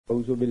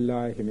A'udhu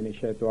billahi minash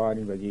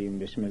shaitanir rajeem.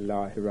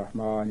 Bismillahir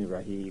Rahmanir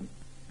Rahim.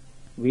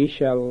 We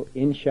shall,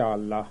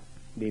 inshallah,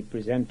 be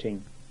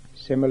presenting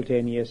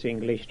simultaneous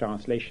English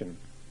translation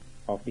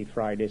of the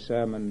Friday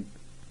sermon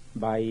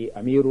by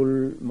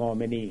Amirul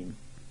Mu'mineen,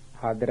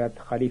 Hadrat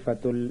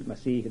Khalifatul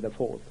Masih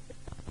IV,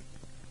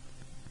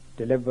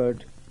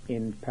 delivered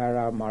in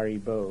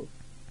Paramaribo,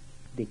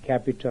 the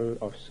capital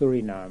of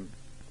Suriname,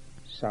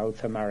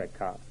 South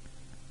America,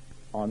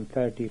 on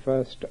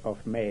 31st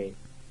of May,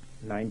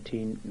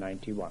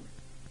 1991.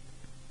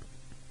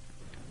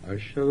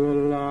 أشهد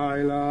أن لا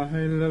إله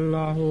إلا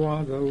الله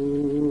وحده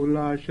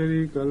لا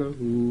شريك له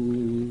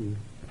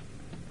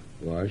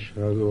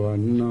وأشهد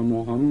أن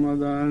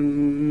محمدا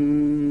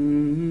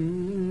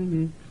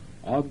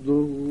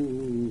عبده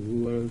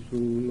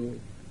ورسوله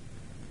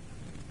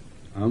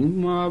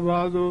أما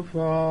بعد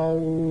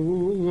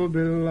فأعوذ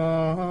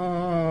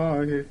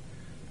بالله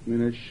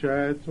من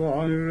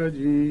الشيطان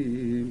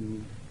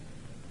الرجيم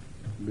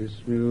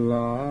بسم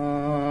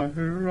الله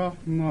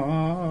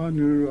الرحمن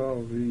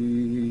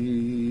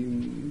الرحيم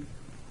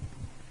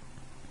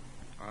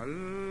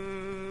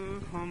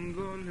الحمد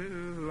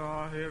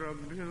لله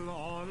رب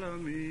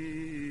العالمين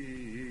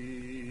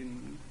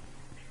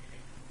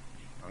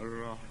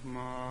الرحمن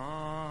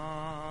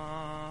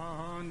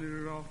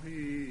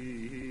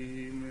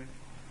الرحيم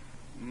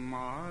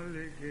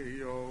مالك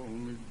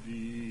يوم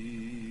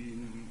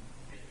الدين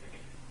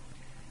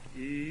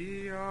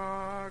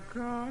إياك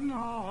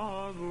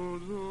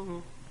نعبد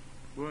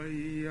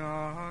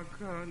وإياك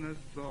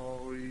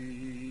نستعين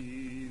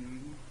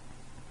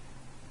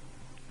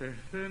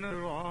اهدنا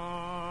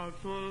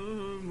الصراط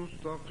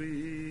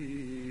المستقيم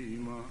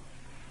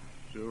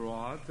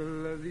صراط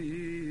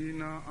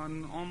الذين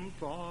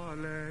أنعمت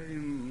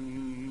عليهم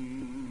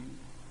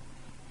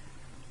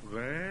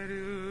غير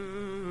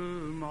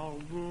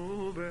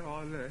المغضوب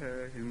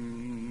عليهم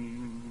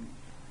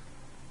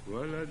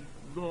ولا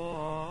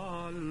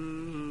الضالين.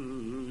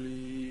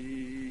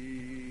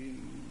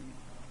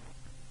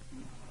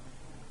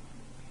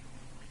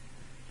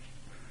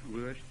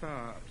 गुज़श्ता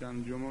चंद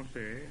जुमों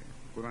से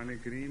कुरान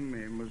करीम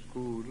में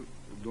मज़कूर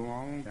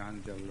दुआओं का बयान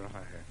चल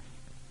रहा है.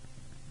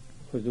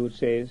 Huzur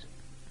says,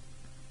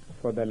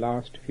 for the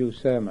last few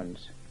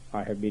sermons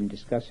I have been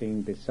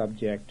discussing the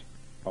subject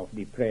of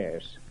the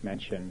prayers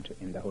mentioned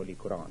in the Holy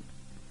Quran.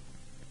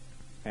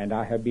 And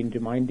I have been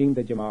reminding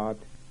the Jamaat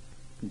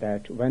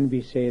that when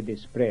we say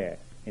this prayer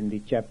in the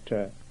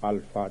chapter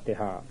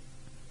Al-Fatiha,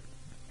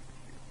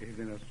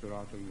 اهدنا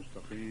الصراط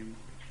المستقيم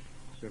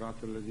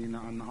صراط الذين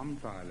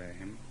أنعمت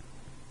عليهم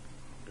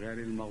غير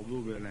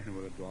المغضوب عليهم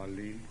ولا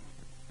الضالين,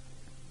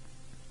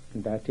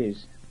 that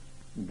is,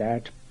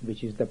 that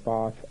which is the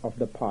path of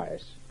the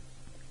pious,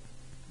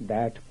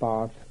 that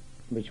path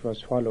which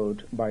was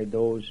followed by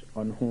those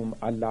on whom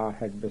Allah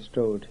had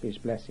bestowed His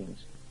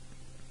blessings,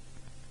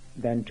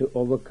 then to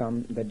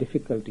overcome the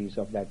difficulties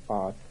of that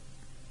path,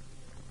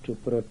 to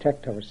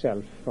protect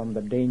ourselves from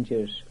the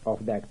dangers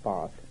of that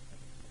path,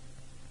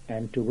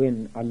 and to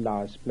win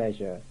Allah's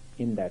pleasure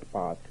in that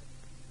path,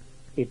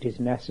 it is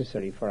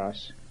necessary for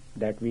us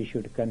that we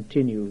should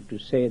continue to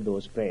say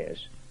those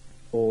prayers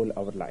all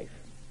our life,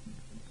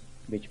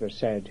 which were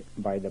said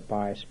by the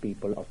pious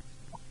people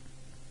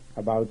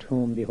about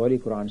whom the Holy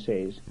Quran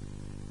says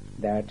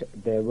that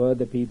there were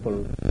the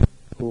people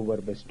who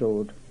were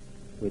bestowed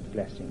with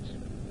blessings.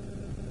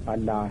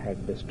 Allah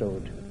had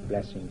bestowed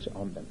blessings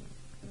on them.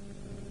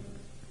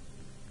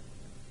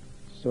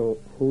 So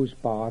whose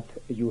path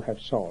you have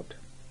sought,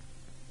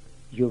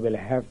 you will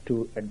have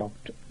to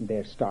adopt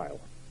their style.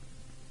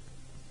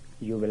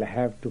 You will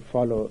have to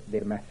follow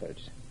their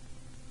methods.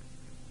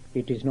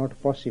 It is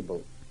not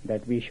possible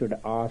that we should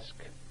ask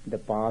the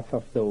path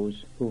of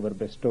those who were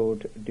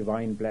bestowed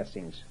divine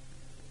blessings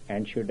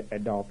and should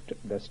adopt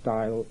the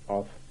style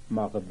of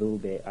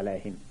Maghdube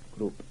alayhim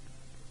group.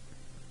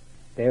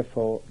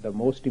 Therefore, the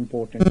most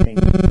important thing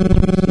which we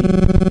see in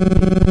the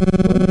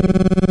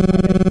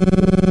is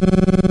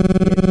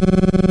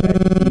that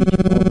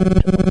each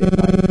moment of their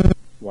life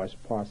was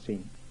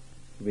passing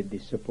with the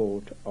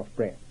support of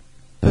prayer.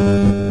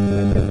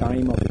 At the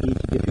time of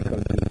each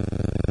difficulty,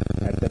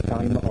 at the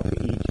time of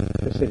each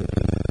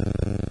facility,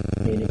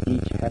 in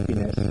each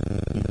happiness,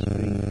 each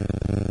grief,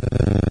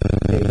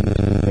 they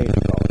used to pray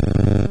to God.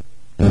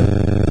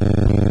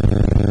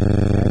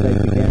 As I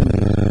began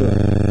this tour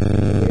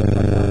in the way of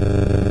Allah,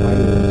 I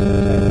also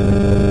said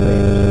those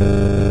prayers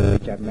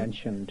which are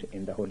mentioned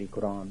in the Holy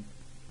Quran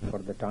for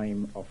the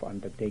time of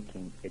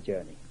undertaking a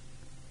journey.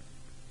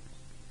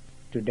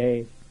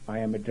 Today, I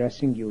am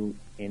addressing you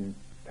in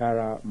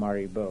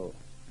Paramaribo,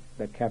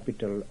 the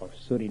capital of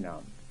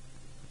Suriname,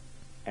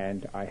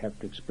 and I have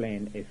to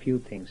explain a few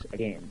things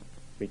again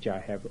which I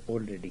have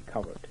already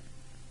covered.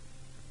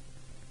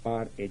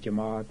 Are a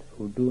Jamaat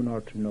who do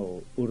not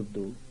know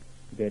Urdu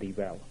very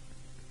well.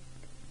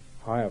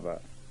 However,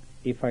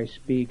 if I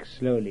speak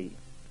slowly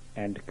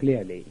and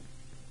clearly,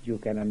 you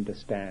can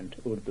understand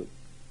Urdu.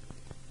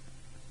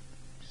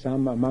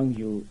 Some among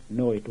you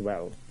know it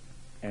well,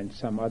 and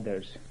some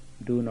others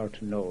do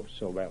not know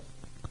so well.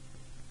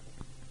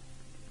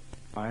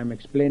 I am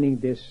explaining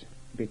this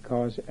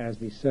because as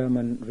the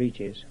sermon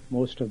reaches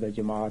most of the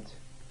Jamaats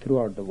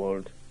throughout the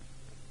world,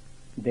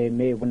 they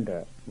may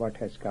wonder what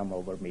has come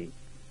over me,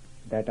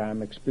 that I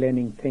am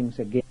explaining things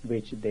again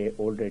which they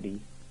already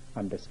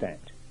understand.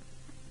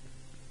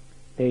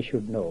 They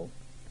should know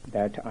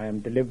that I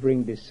am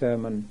delivering this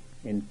sermon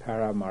in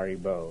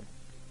Paramaribo,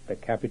 the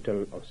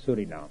capital of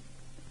Suriname,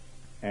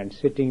 and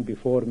sitting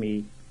before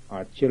me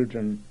are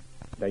children,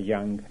 the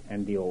young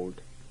and the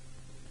old,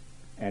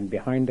 and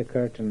behind the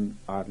curtain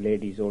are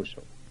ladies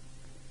also,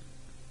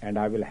 and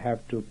I will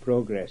have to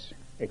progress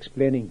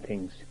explaining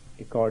things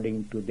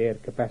according to their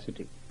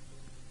capacity.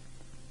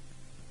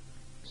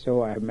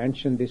 So I have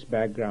mentioned this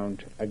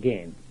background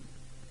again,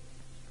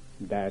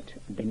 that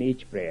in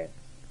each prayer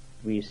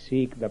we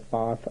seek the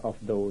path of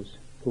those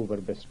who were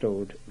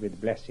bestowed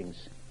with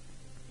blessings.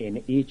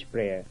 In each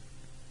prayer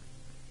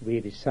we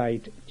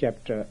recite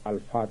chapter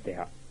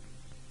Al-Fatiha,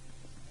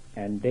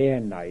 and day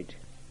and night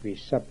we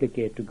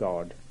supplicate to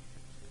God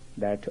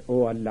that,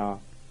 O Allah,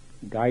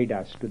 guide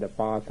us to the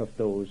path of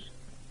those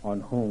on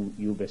whom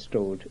you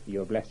bestowed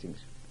your blessings.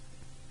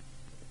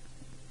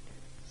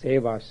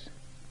 Save us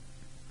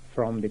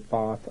from the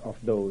path of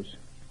those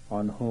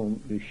on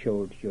whom you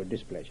showed your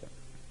displeasure.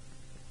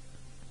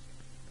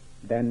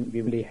 Then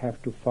we will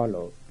have to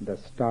follow the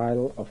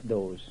style of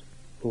those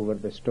who were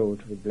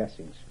bestowed with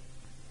blessings.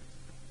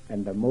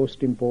 And the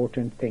most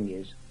important thing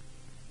is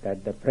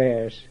that the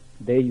prayers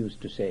they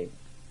used to say,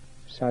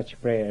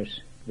 such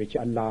prayers which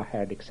Allah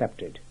had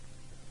accepted,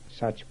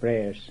 such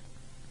prayers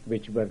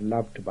which were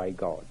loved by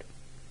God.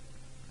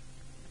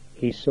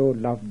 He so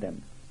loved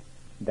them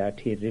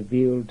that He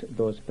revealed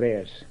those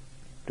prayers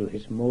to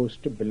His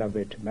most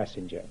beloved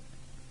messenger,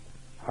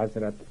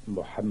 Hazrat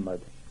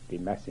Muhammad, the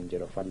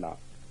messenger of Allah.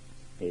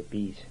 May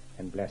peace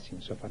and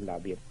blessings of Allah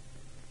be upon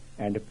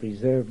him, and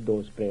preserved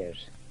those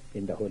prayers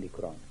in the Holy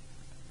Quran,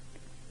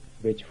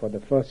 which for the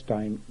first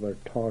time were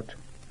taught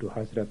to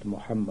Hazrat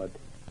Muhammad,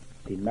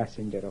 the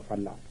messenger of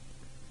Allah.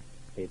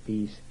 May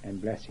peace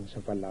and blessings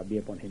of Allah be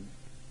upon him.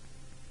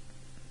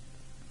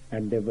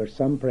 And there were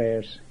some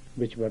prayers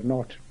which were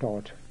not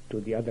taught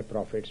to the other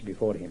prophets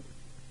before him.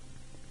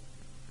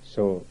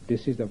 So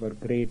this is our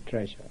great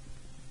treasure,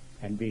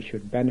 and we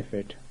should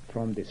benefit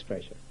from this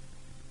treasure.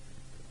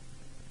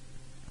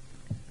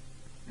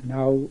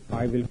 Now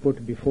I will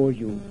put before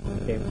you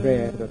a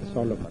prayer of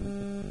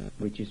Solomon,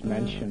 which is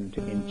mentioned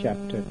in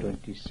chapter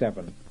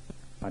 27,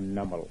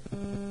 An-Naml,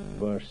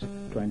 verse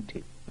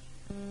 20.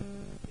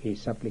 He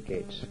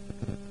supplicates,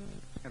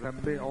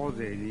 Rabbi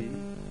awzini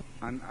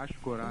an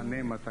ashkura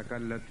ni'mataka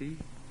allati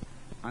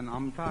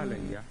an'amta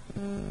alayya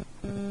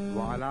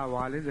wa ala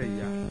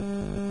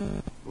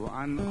walidayya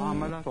wa an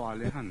a'mala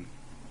salihan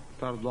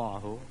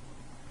tardahu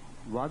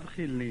wa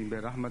adkhilni bi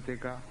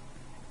rahmatika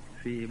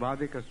fi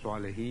ibadika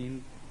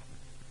as-salihin.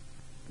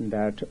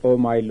 That, O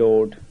my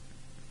Lord,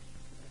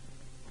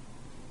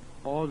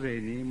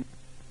 awzini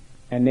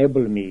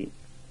enable me,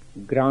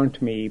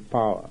 grant me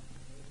power,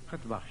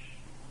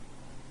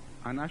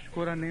 an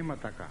ashkura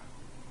ni'mataka,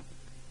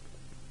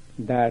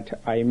 that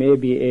I may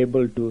be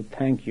able to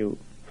thank you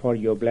for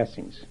your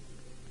blessings.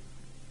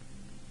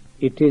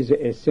 It is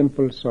a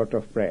simple sort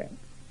of prayer,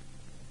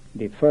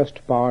 the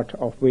first part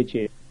of which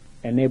is,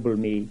 enable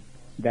me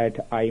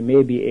that I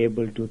may be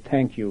able to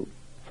thank you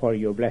for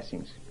your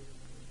blessings.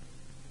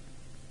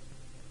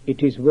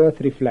 It is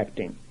worth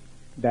reflecting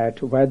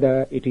that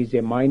whether it is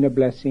a minor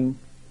blessing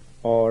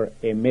or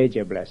a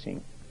major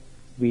blessing,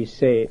 we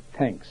say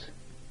thanks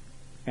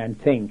and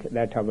think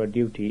that our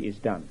duty is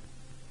done.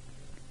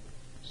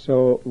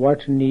 So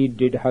what need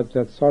did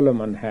Hazrat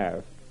Solomon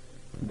have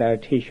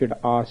that he should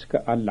ask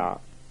Allah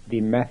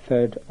the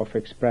method of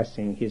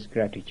expressing his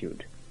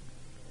gratitude,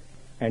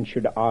 and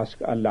should ask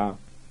Allah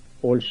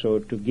also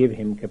to give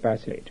him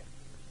capacity?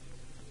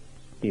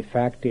 The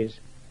fact is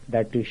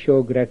that to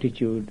show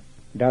gratitude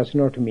does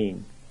not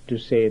mean to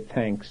say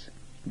thanks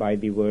by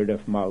the word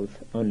of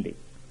mouth only.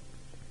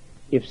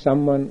 If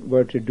someone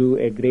were to do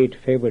a great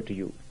favor to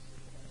you,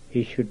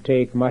 he should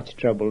take much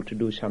trouble to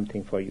do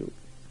something for you.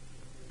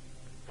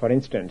 For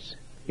instance,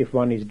 if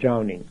one is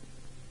drowning,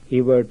 he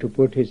were to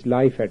put his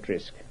life at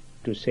risk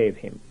to save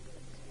him,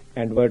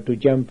 and were to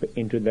jump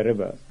into the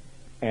river,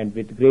 and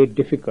with great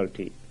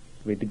difficulty,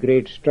 with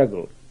great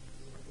struggle,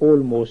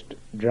 almost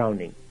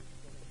drowning,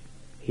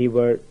 he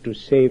were to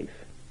save,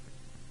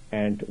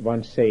 and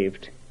once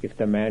saved, if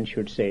the man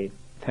should say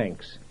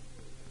thanks,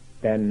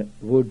 then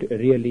would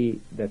really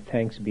the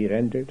thanks be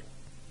rendered?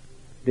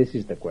 This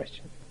is the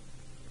question.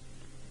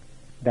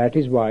 That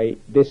is why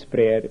this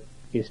prayer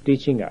is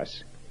teaching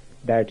us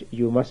that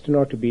you must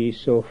not be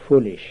so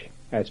foolish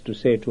as to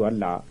say to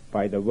Allah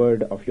by the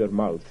word of your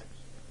mouth,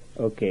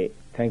 okay,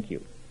 thank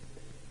you.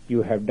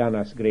 You have done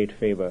us great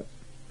favor,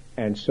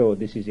 and so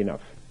this is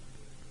enough.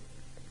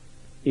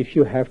 If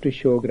you have to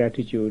show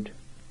gratitude,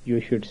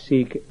 you should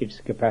seek its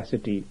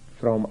capacity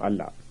from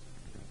Allah.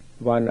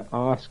 One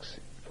asks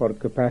for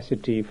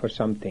capacity for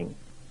something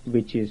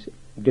which is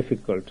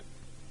difficult,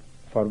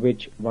 for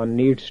which one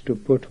needs to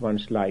put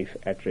one's life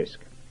at risk.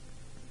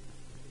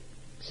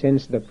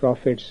 since the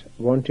prophets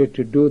wanted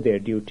to do their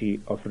duty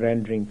of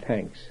rendering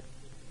thanks,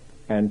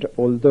 and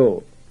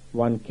although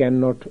one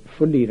cannot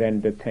fully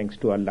render thanks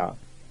to Allah,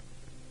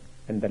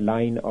 and the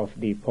line of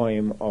the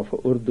poem of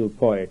Urdu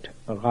poet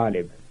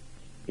Ghalib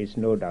is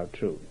no doubt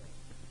true.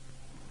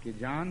 कि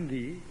जान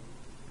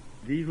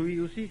दी हुई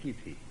उसी की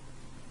थी,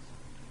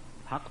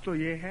 हक तो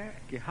ये है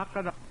कि हक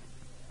अदा.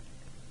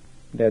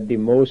 That the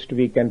most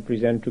we can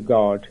present to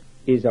God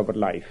is our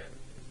life.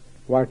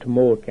 What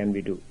more can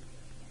we do?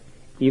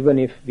 Even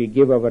if we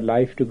give our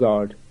life to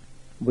God,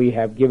 we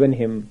have given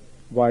Him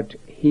what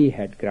He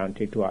had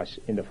granted to us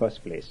in the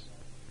first place.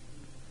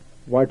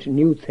 What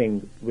new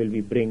thing will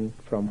we bring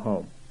from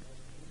home?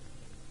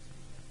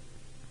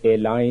 A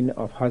line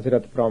of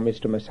Hazrat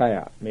promised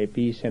Messiah, may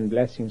peace and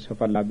blessings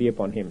of Allah be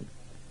upon him,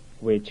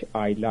 which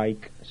I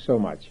like so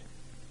much,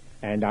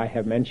 and I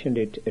have mentioned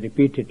it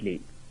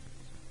repeatedly,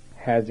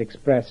 has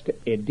expressed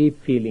a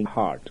deep feeling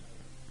heart.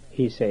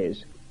 He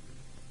says,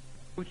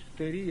 कुछ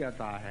तेरी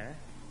अता है,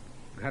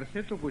 घर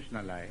से तो कुछ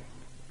न लाए.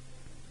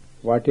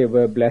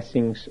 Whatever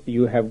blessings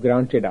you have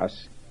granted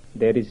us,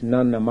 there is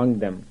none among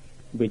them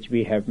which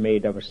we have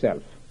made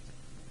ourselves.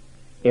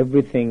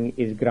 Everything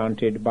is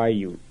granted by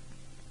you.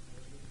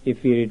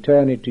 If we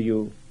return it to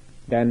you,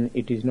 then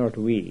it is not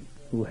we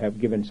who have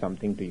given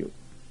something to you.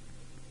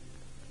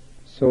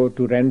 So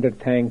to render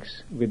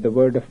thanks with the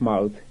word of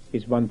mouth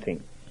is one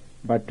thing,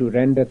 but to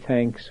render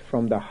thanks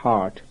from the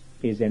heart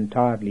is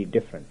entirely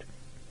different.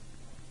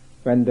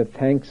 When the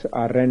thanks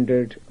are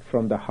rendered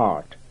from the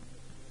heart,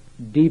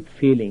 deep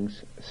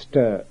feelings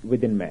stir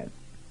within man,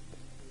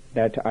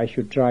 that I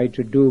should try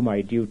to do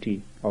my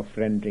duty of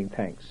rendering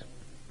thanks.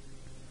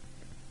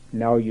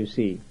 Now you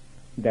see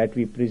that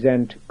we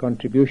present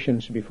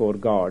contributions before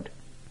God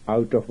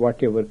out of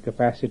whatever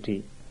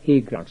capacity He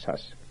grants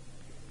us,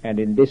 and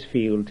in this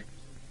field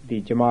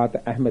the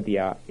Jamaat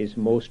Ahmadiyya is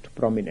most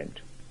prominent.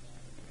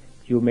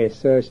 You may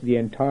search the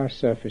entire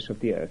surface of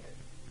the earth.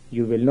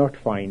 You will not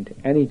find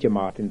any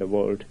Jamaat in the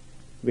world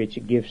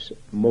which gives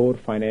more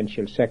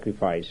financial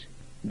sacrifice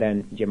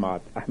than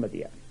Jamaat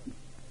Ahmadiyya.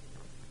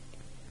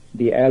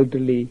 The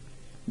elderly,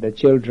 the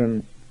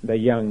children, the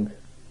young,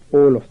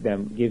 all of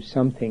them give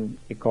something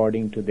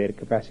according to their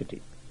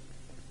capacity.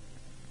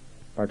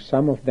 But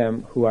some of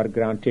them who are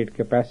granted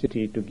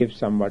capacity to give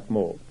somewhat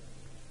more,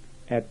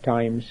 at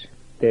times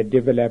they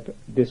develop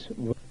this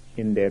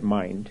in their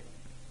mind,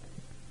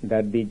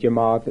 that the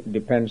Jamaat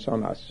depends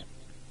on us.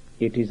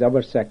 It is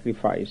our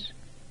sacrifice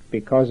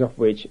because of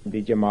which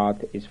the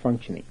Jamaat is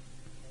functioning.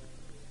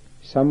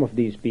 Some of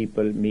these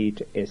people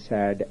meet a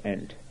sad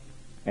end,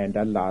 and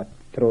Allah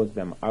throws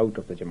them out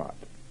of the Jamaat.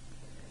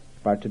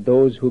 But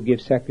those who give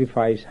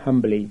sacrifice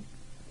humbly,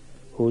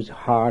 whose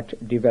heart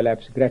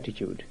develops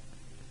gratitude,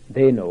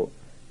 they know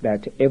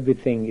that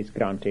everything is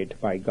granted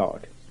by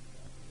God.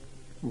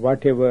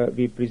 Whatever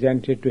we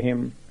presented to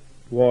Him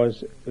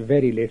was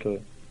very little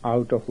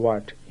out of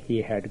what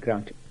He had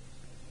granted.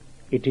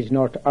 It is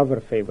not our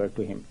favor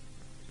to Him.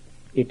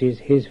 It is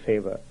His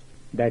favor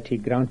that He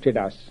granted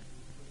us,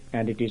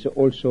 and it is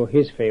also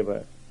His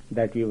favor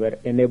that we were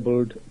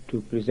enabled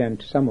to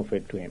present some of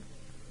it to Him.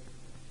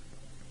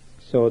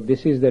 So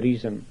this is the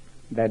reason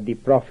that the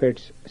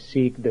prophets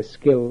seek the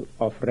skill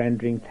of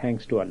rendering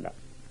thanks to Allah.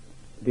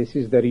 This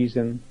is the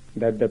reason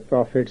that the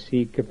prophets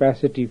seek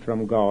capacity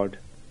from God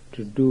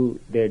to do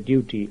their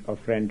duty of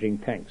rendering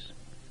thanks.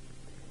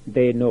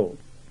 They know,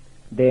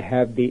 they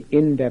have the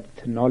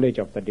in-depth knowledge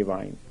of the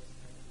divine.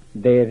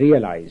 They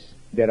realize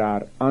there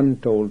are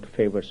untold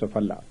favors of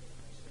Allah.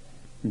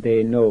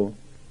 They know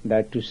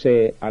that to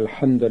say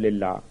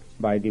Alhamdulillah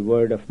by the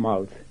word of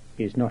mouth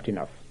is not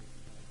enough.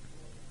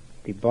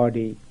 The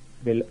body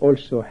will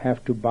also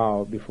have to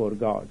bow before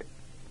God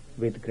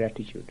with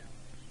gratitude.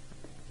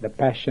 The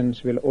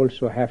passions will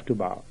also have to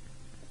bow.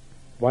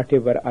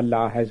 Whatever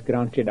Allah has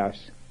granted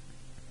us,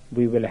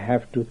 we will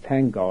have to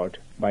thank God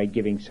by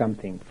giving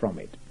something from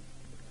it.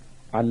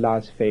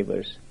 Allah's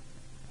favors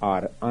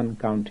are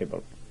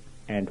uncountable,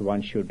 and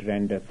one should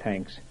render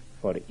thanks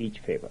for each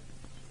favor.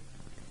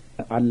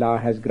 Allah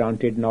has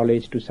granted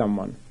knowledge to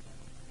someone.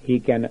 He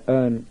can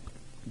earn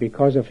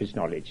because of his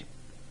knowledge,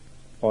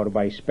 or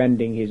by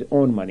spending his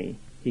own money,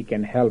 he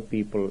can help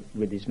people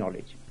with his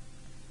knowledge.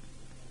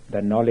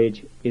 The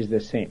knowledge is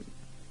the same,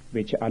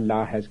 which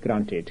Allah has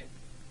granted.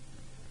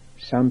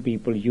 Some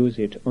people use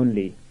it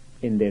only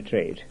in their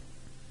trade,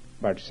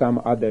 but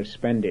some others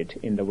spend it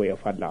in the way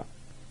of Allah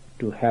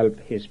to help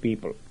His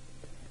people,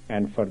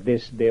 and for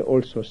this they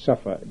also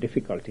suffer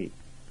difficulty,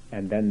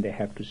 and then they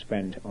have to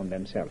spend on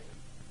themselves.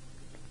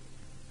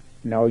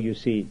 Now you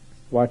see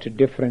what a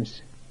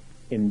difference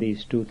in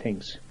these two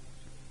things.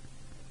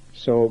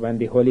 So when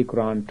the Holy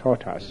Quran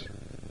taught us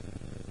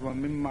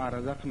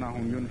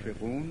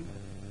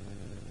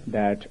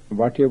that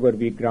whatever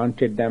we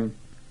granted them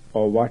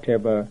or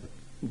whatever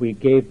we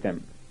gave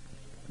them,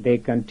 they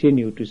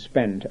continue to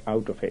spend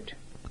out of it.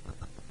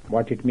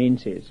 What it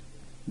means is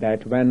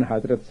that when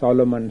Hazrat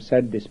Solomon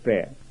said this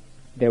prayer,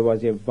 there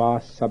was a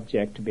vast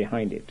subject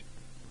behind it,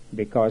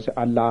 because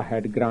Allah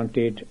had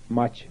granted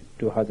much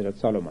to Hazrat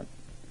Solomon.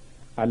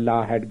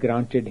 Allah had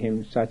granted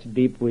him such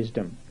deep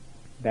wisdom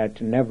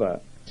that never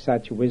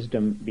such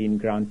wisdom been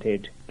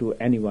granted to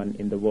anyone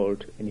in the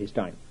world in his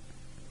time.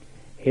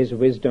 His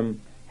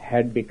wisdom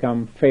had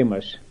become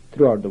famous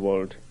throughout the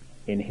world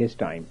in his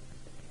time,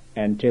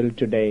 and till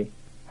today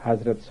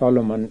Hazrat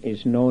Solomon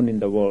is known in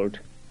the world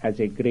as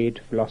a great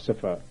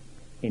philosopher,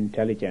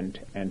 intelligent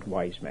and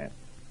wise man.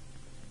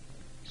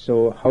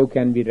 So how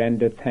can we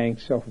render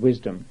thanks of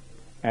wisdom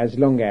as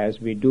long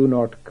as we do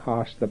not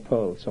cast the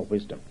pearls of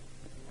wisdom,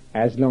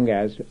 as long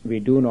as we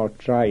do not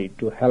try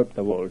to help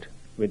the world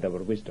with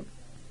our wisdom?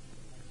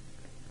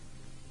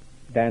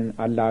 Then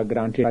Allah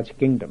granted such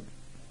kingdom,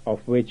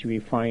 of which we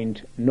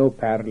find no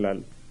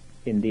parallel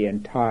in the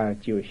entire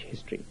Jewish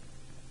history,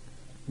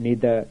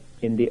 neither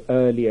in the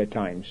earlier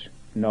times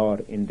nor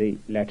in the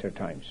latter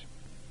times.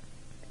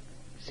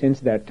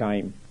 Since that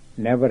time,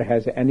 never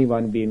has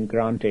anyone been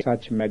granted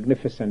such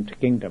magnificent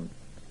kingdom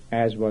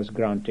as was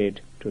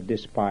granted to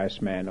this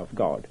pious man of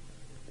God.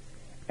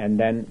 And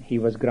then he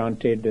was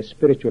granted the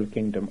spiritual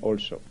kingdom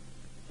also.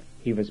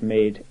 He was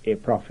made a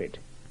prophet.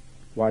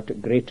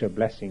 What greater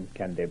blessing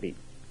can there be?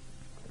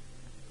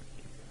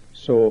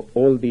 So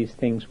all these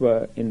things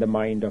were in the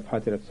mind of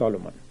Hazrat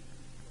Solomon.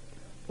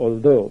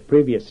 Although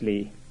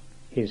previously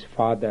his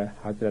father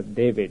Hazrat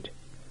David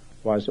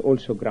was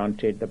also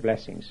granted the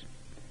blessings,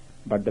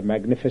 but the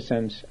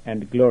magnificence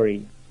and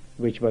glory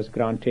which was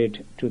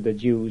granted to the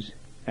Jews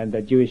and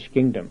the Jewish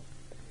kingdom,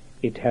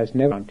 it has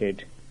never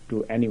granted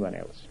to anyone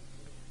else.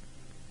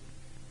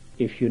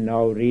 If you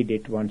now read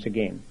it once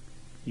again,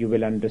 you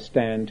will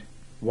understand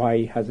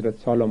why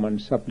Hazrat Solomon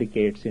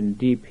supplicates in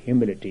deep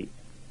humility,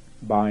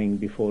 bowing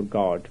before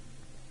God,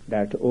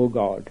 that, O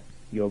God,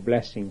 your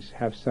blessings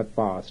have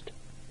surpassed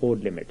all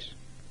limits.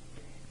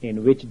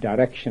 In which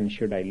direction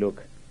should I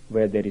look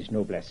where there is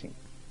no blessing?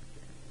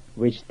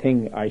 Which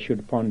thing I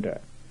should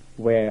ponder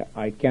where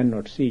I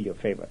cannot see your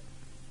favor?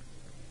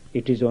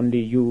 It is only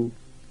you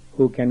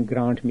who can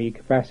grant me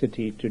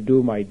capacity to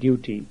do my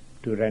duty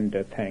to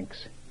render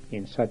thanks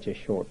in such a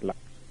short life.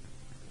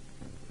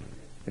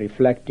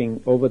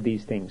 Reflecting over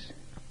these things,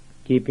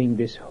 keeping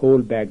this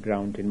whole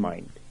background in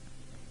mind,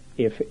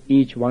 if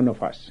each one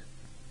of us,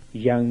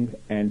 young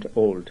and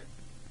old,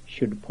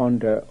 should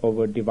ponder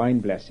over divine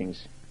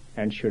blessings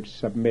and should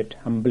submit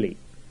humbly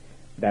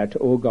that,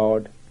 O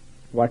God,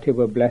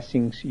 whatever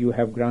blessings you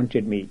have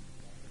granted me,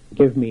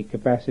 give me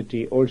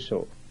capacity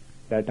also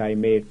that I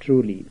may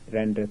truly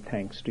render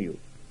thanks to you.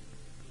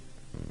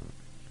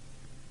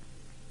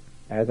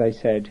 As I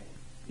said,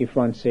 if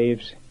one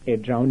saves a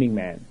drowning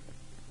man,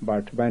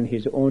 but when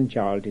his own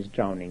child is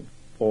drowning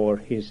or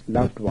his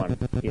loved one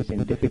is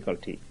in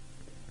difficulty,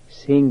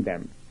 seeing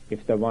them,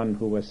 if the one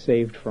who was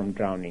saved from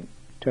drowning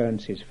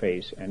turns his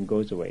face and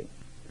goes away,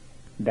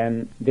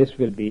 then this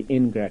will be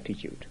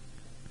ingratitude.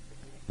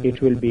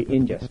 It will be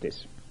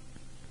injustice.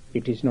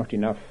 It is not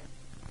enough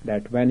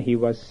that when he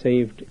was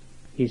saved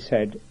he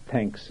said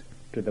thanks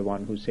to the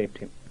one who saved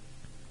him.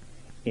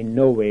 In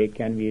no way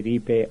can we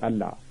repay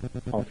Allah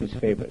of his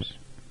favors.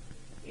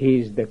 He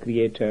is the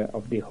creator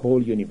of the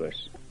whole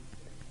universe.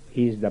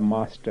 He is the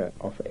master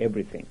of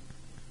everything.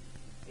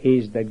 He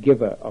is the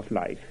giver of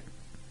life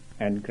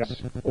and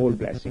grants all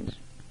blessings.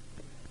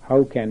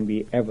 How can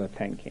we ever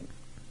thank him?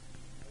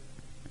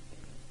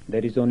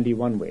 There is only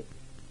one way,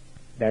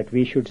 that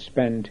we should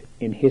spend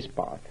in his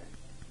path.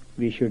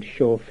 We should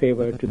show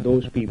favor to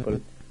those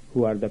people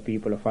who are the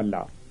people of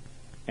Allah,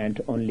 and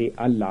only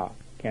Allah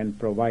can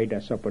provide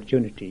us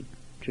opportunity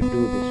to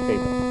do this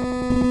favor.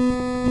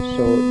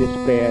 So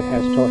this prayer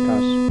has taught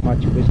us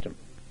much wisdom.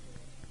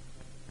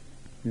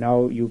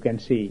 Now you can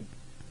see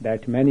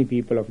that many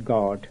people of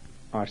God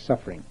are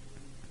suffering.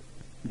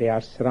 They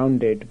are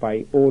surrounded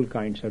by all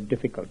kinds of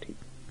difficulty.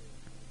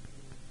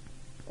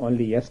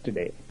 Only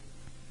yesterday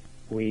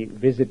we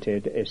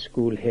visited a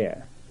school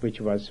here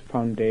which was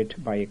founded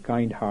by a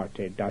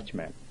kind-hearted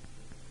Dutchman.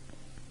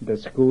 The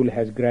school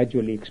has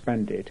gradually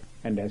expanded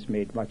and has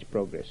made much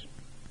progress.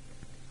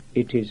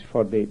 It is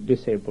for the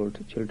disabled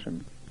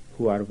children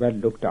who are well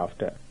looked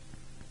after,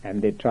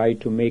 and they try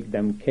to make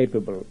them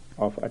capable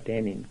of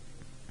attaining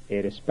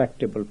a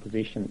respectable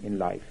position in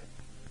life,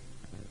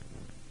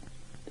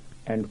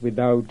 and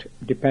without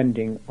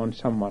depending on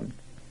someone,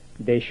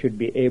 they should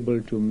be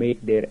able to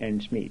make their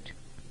ends meet.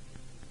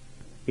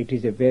 It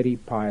is a very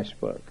pious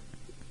work,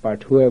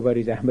 but whoever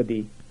is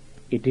Ahmadi,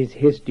 it is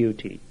his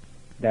duty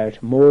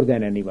that more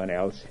than anyone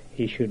else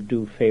he should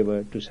do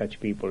favor to such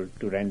people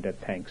to render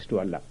thanks to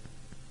Allah.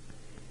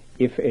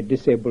 If a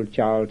disabled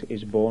child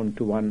is born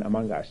to one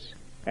among us,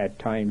 at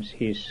times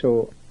he is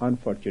so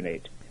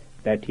unfortunate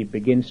that he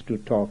begins to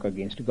talk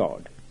against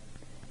God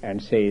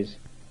and says,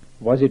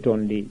 was it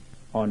only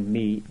on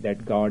me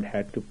that God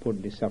had to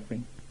put this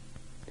suffering?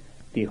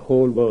 The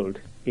whole world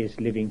is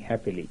living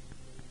happily.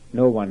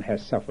 No one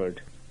has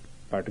suffered,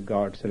 but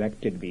God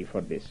selected me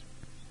for this.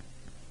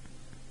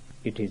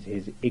 It is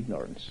his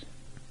ignorance.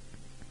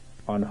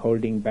 On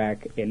holding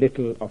back a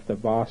little of the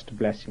vast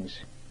blessings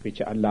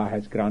which Allah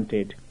has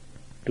granted,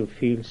 to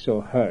feel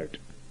so hurt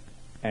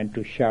and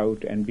to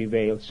shout and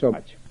bewail so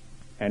much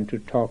and to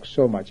talk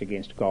so much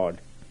against God,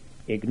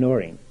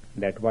 ignoring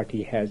that what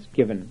he has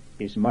given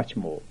is much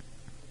more.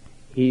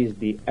 He is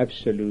the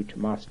absolute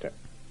master.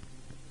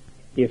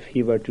 If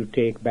he were to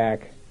take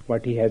back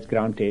what he has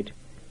granted,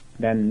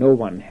 then no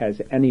one has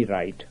any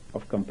right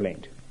of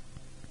complaint.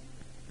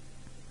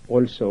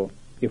 Also,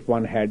 if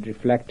one had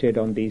reflected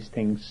on these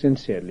things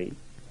sincerely,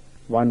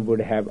 one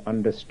would have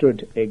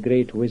understood a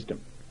great wisdom.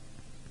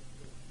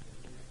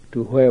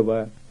 To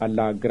whoever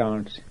Allah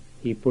grants,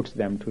 he puts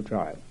them to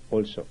trial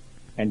also,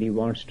 and he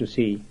wants to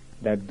see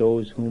that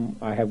those whom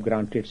I have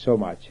granted so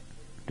much,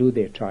 do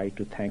they try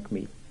to thank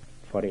me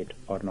for it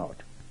or not?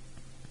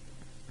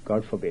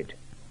 God forbid.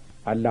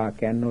 Allah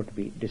cannot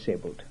be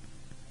disabled.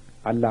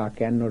 Allah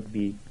cannot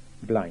be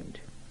blind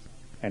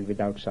and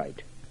without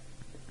sight.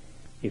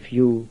 If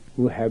you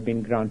who have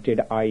been granted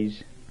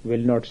eyes will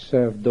not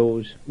serve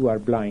those who are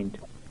blind,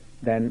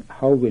 then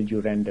how will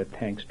you render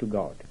thanks to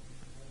God?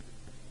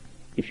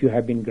 If you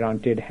have been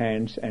granted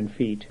hands and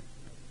feet,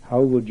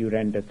 how would you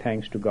render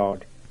thanks to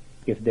God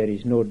if there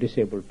is no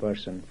disabled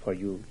person for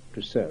you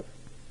to serve?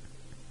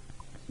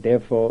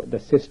 Therefore, the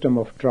system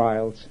of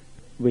trials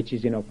which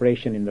is in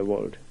operation in the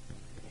world,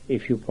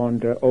 if you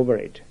ponder over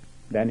it,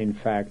 then in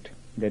fact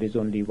there is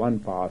only one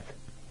path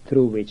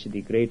through which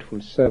the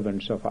grateful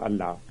servants of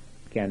Allah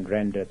can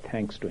render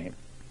thanks to him.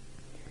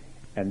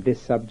 And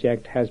this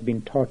subject has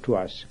been taught to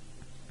us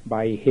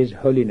by His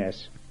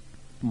Holiness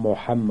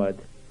Muhammad,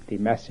 the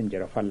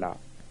Messenger of Allah.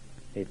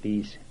 May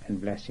peace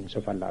and blessings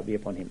of Allah be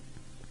upon him.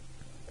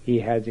 He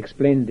has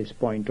explained this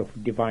point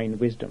of divine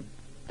wisdom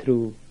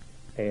through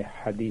a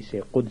Hadith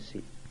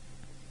Qudsi,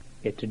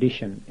 a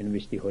tradition in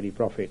which the Holy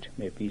Prophet,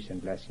 may peace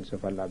and blessings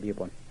of Allah be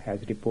upon him,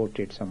 has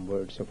reported some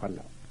words of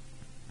Allah.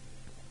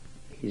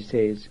 He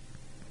says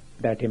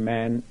that a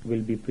man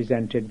will be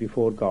presented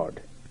before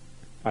God.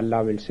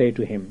 Allah will say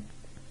to him,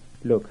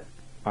 "Look,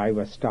 I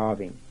was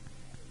starving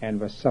and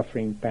was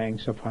suffering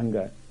pangs of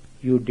hunger.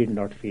 You did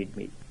not feed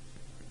me."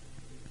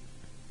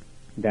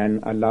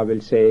 Then Allah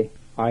will say,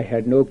 "I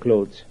had no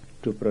clothes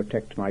to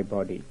protect my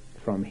body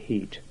from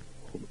heat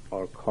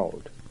or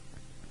cold.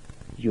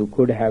 You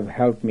could have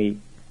helped me,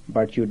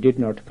 but you did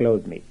not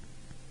clothe me.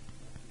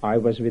 I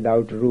was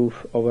without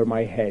roof over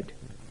my head.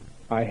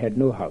 I had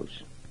no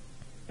house,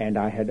 and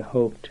I had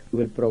hoped you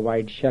will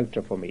provide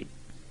shelter for me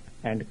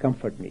and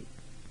comfort me,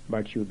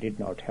 but you did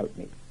not help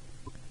me."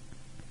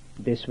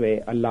 This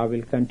way Allah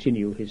will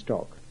continue his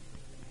talk,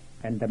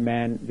 and the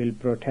man will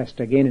protest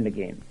again and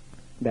again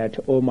that,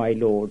 "O my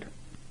Lord,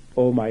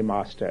 O my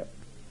Master,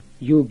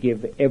 you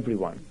give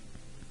everyone.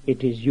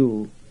 It is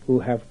you who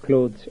have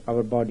clothed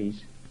our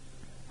bodies.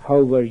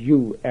 How were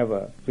you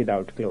ever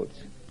without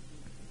clothes?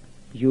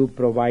 You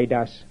provide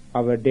us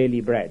our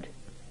daily bread.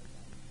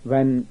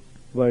 When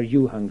were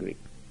you hungry?"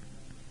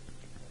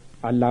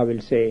 Allah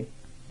will say,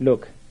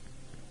 "Look,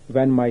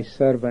 when my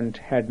servant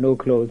had no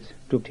clothes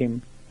to keep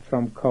him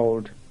from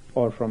cold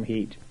or from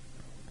heat,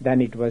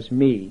 then it was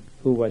me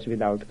who was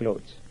without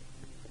clothes.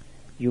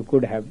 You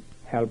could have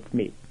helped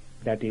me,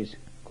 that is,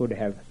 could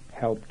have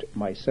helped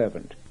my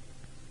servant.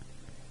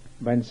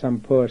 When some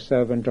poor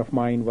servant of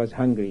mine was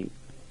hungry,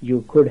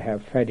 you could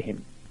have fed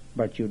him,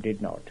 but you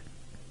did not.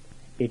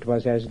 It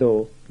was as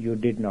though you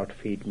did not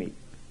feed me."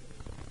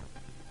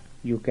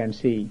 You can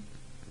see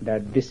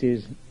that this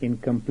is in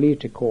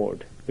complete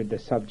accord with the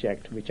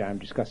subject which I am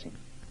discussing.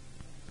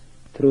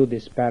 Through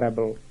this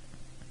parable,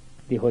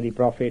 the Holy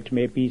Prophet,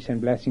 may peace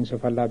and blessings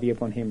of Allah be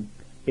upon him,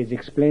 is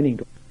explaining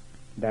to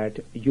that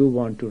you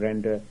want to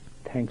render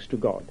thanks to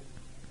God.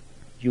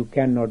 You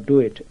cannot do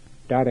it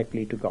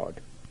directly to God.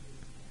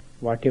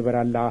 Whatever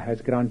Allah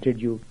has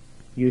granted you,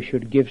 you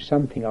should give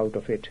something out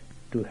of it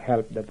to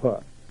help the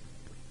poor.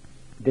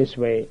 This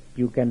way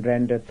you can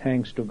render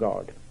thanks to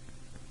God.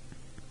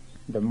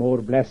 The more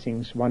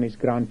blessings one is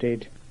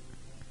granted,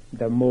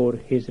 the more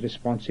his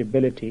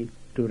responsibility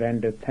to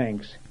render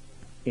thanks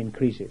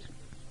increases.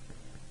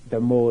 The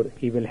more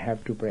he will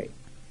have to pray.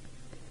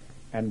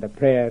 And the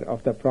prayer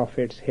of the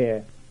prophets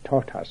here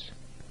taught us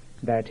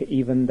that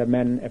even the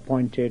men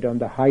appointed on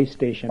the high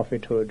station of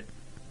prophethood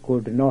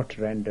could not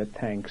render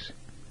thanks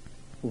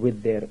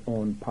with their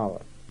own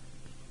power.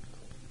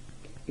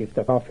 If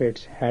the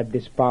prophets had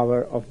this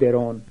power of their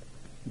own,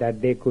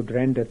 that they could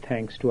render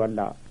thanks to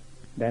Allah,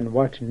 then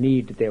what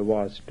need there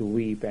was to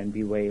weep and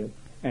bewail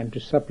and to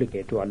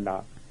supplicate to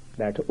Allah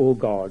that, "O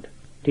God,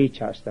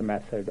 teach us the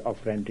method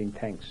of rendering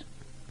thanks."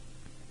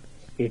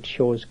 It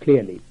shows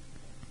clearly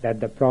that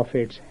the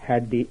prophets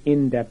had the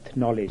in-depth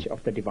knowledge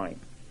of the divine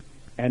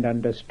and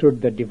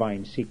understood the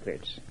divine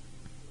secrets.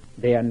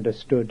 They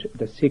understood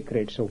the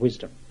secrets of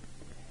wisdom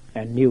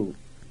and knew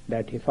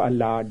that if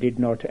Allah did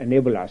not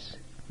enable us,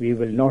 we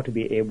will not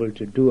be able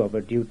to do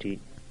our duty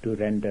to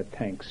render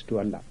thanks to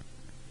Allah.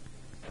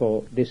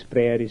 For this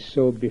prayer is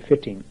so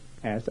befitting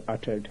as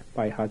uttered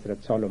by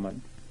Hazrat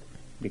Solomon,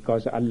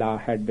 because Allah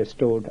had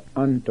bestowed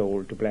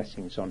untold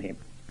blessings on him.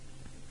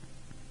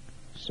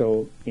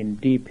 So, in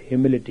deep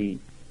humility,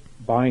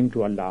 bowing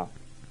to Allah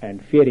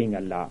and fearing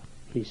Allah,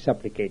 he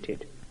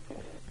supplicated,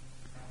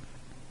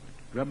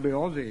 Rabbi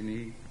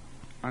Awzini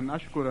أن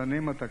أشكر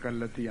نعمتك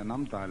التي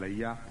أنعمت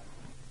علي.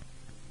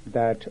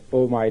 That,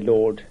 O my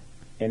Lord,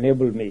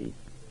 enable me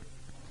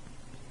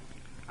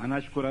أن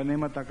أشكر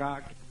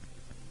نعمتك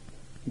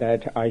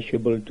that I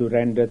should be able to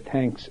render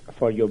thanks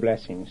for your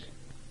blessings,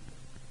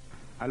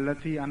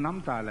 التي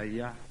أنعمت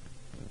علي,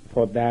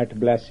 for that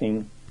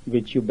blessing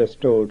which you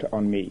bestowed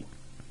on me,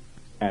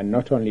 and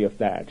not only of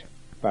that,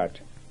 but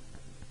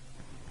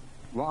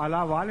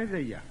وعلى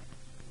والدي,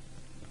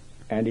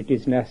 and it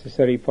is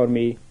necessary for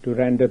me to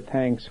render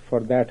thanks for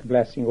that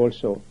blessing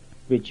also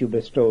which you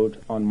bestowed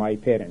on my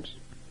parents.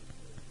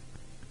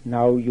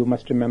 Now you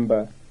must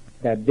remember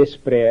that this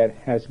prayer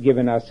has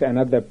given us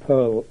another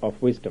pearl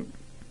of wisdom.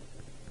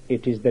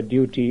 It is the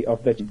duty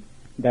of the children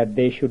that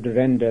they should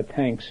render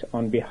thanks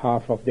on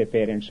behalf of their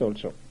parents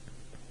also.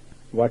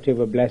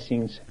 Whatever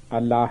blessings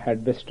Allah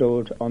had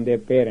bestowed on their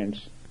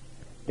parents,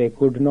 they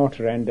could not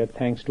render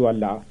thanks to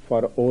Allah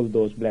for all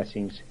those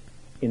blessings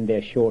in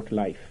their short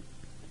life.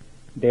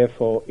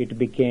 Therefore, it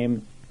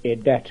became a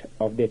debt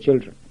of their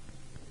children.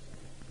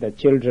 The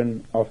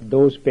children of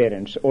those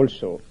parents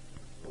also,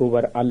 who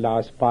were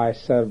Allah's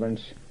pious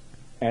servants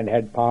and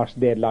had passed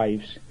their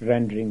lives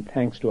rendering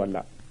thanks to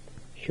Allah,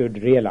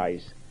 should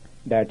realize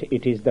that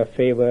it is the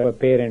favor of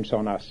parents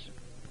on us.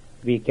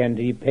 We can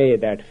repay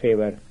that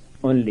favor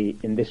only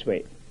in this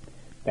way,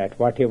 that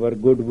whatever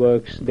good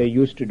works they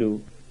used to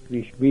do,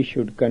 we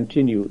should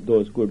continue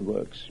those good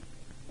works.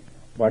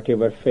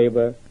 Whatever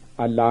favor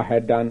Allah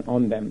had done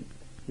on them,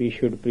 we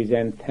should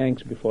present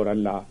thanks before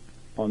Allah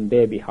on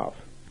their behalf.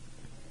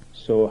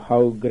 So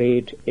how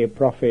great a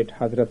prophet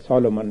Hazrat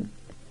Solomon,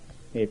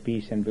 may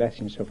peace and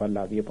blessings of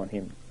Allah be upon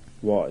him,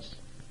 was,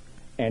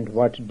 and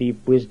what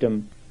deep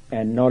wisdom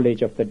and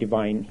knowledge of the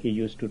divine he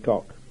used to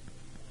talk.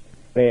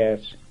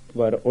 Prayers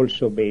were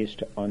also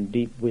based on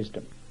deep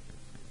wisdom.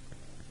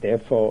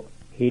 Therefore,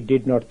 he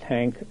did not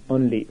thank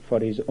only for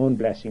his own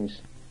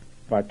blessings,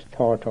 but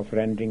thought of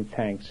rendering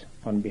thanks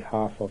on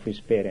behalf of his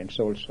parents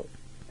also,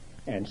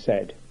 and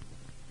said,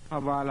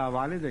 وعلى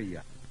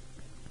والدي,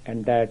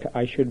 and that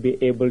I should be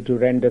able to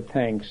render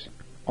thanks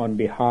on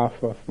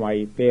behalf of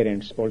my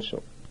parents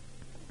also.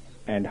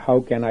 And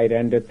how can I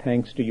render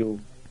thanks to you?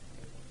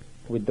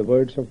 With the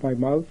words of my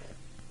mouth?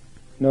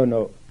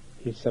 No,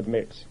 he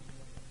submits.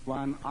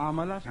 وأن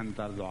أعمل أن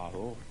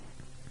ترضاه.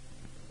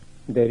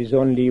 There is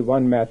only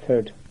one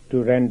method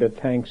to render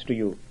thanks to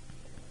you,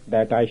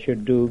 that I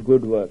should do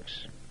good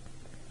works.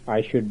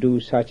 I should do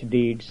such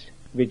deeds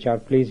which are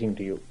pleasing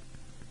to you.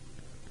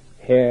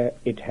 Here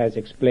it has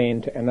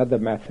explained another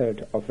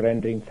method of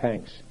rendering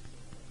thanks,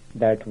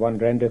 that one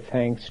render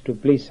thanks to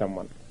please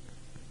someone.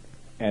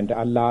 And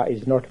Allah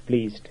is not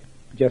pleased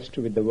just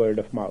with the word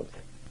of mouth.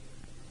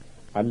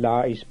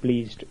 Allah is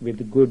pleased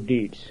with good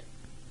deeds.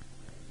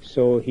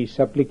 So he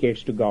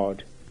supplicates to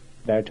God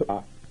that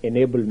Allah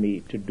enable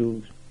me to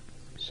do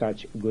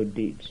such good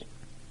deeds,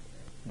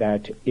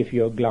 that if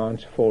your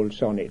glance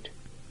falls on it,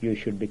 you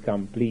should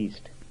become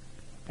pleased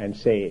and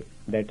say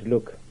that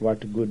look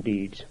what good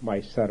deeds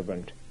my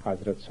servant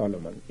Hazrat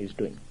Solomon is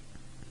doing,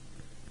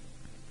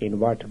 in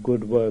what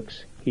good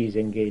works he is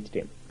engaged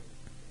in,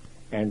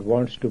 and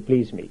wants to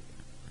please me.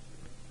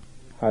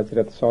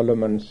 Hazrat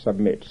Solomon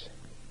submits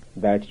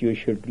that you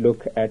should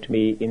look at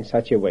me in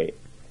such a way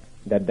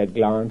that the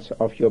glance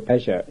of your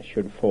pleasure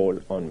should fall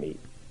on me.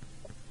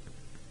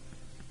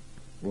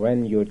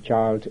 When your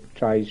child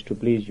tries to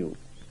please you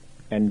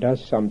and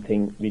does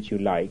something which you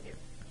like,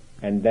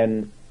 and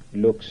then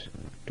looks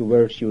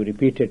towards you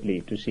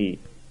repeatedly to see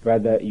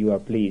whether you are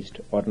pleased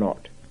or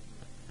not,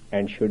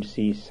 and should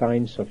see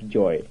signs of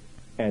joy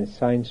and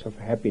signs of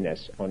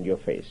happiness on your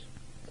face,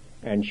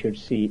 and should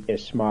see a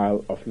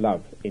smile of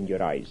love in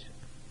your eyes,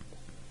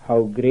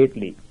 how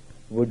greatly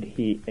would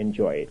he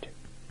enjoy it.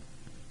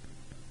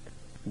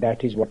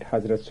 That is what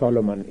Hazrat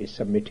Solomon is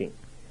submitting,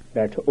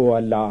 that, O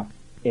Allah,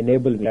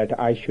 enable me that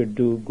I should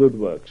do good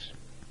works,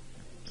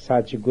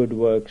 such good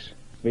works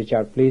which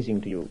are pleasing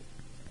to you,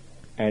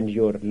 and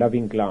your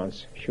loving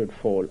glance should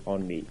fall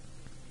on me,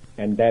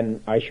 and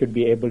then I should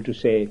be able to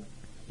say,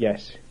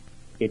 yes,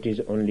 it is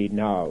only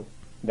now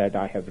that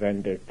I have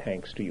rendered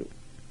thanks to you.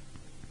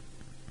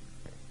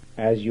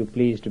 As you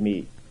pleased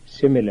me,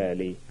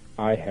 similarly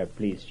I have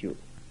pleased you.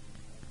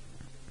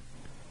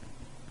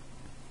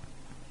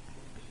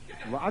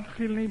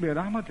 وأدخلني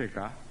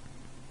برحمتك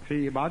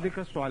في عبادك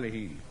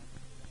الصالحين.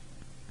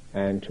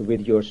 And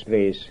with your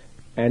grace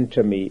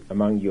enter me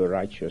among your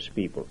righteous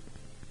people,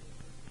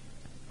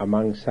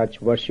 among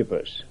such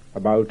worshippers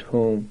about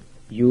whom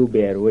you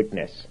bear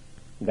witness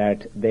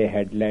that they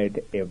had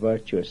led a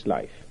virtuous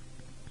life.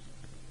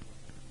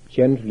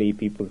 Generally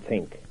people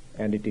think,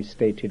 and it is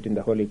stated in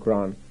the Holy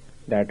Quran,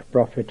 that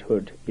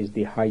prophethood is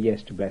the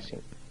highest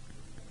blessing.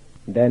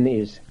 Then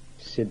is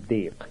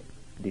Siddiq,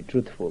 the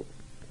truthful,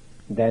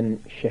 then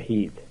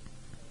Shaheed,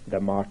 the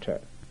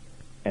martyr,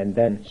 and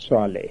then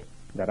Saleh,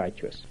 the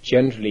righteous.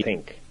 Generally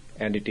think,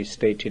 and it is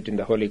stated in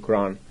the Holy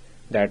Quran,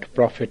 that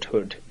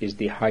prophethood is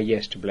the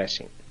highest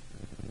blessing.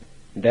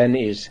 Then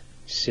is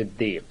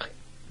Siddiq,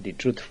 the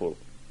truthful,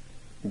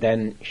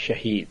 then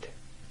Shaheed,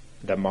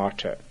 the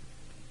martyr,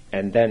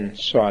 and then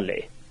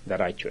Saleh, the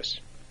righteous.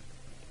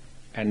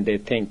 And they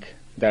think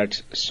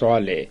that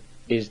Saleh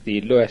is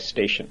the lowest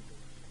station,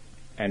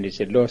 and is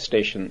a lower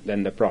station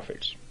than the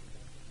prophets.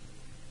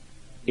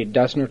 It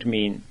does not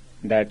mean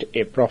that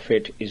a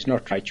prophet is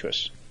not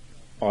righteous,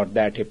 or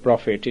that a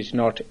prophet is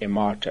not a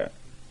martyr,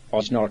 or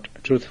is not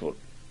truthful.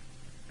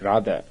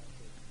 Rather,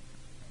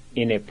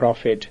 in a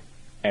prophet,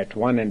 at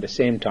one and the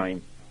same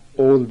time,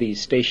 all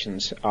these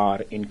stations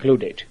are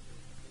included.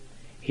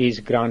 He is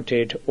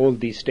granted all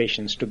these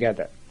stations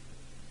together.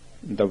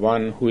 The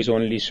one who is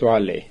only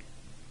Saleh,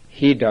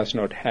 he does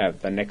not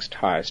have the next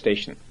higher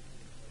station.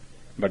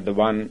 But the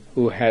one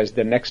who has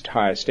the next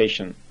higher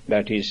station,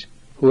 that is,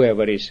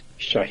 whoever is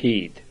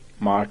Shaheed,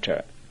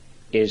 martyr,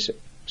 is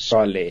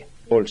Saleh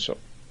also.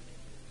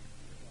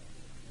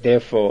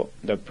 Therefore,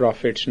 the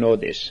prophets know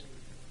this,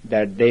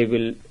 that they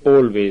will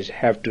always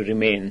have to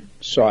remain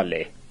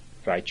Saleh,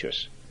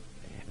 righteous.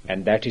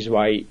 And that is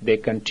why they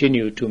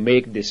continue to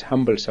make this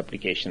humble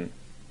supplication,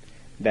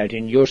 that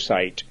in your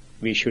sight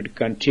we should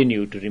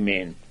continue to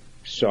remain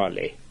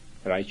Saleh,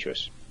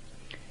 righteous,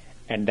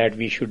 and that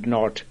we should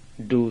not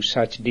do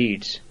such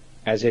deeds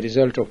as a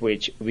result of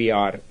which we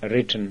are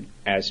written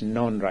as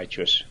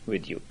non-righteous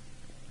with you.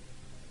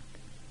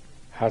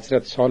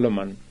 Hazrat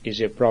Solomon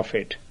is a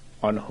prophet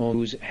on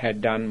whom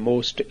had done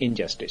most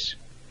injustice,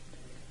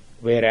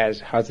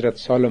 whereas Hazrat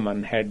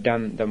Solomon had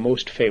done the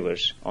most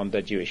favors on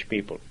the Jewish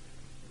people.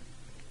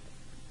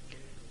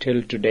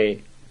 Till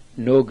today,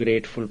 no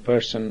grateful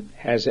person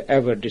has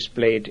ever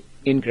displayed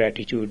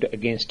ingratitude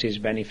against his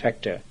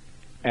benefactor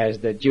as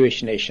the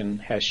Jewish nation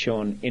has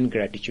shown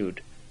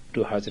ingratitude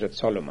to Hazrat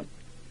Solomon.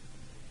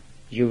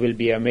 You will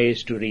be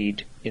amazed to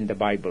read in the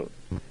Bible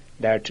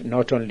that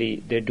not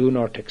only they do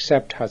not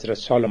accept Hazrat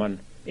Solomon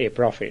a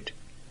prophet,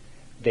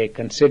 they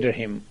consider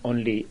him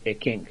only a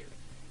king,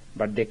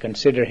 but they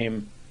consider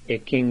him a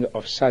king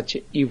of such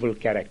evil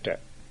character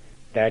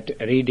that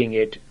reading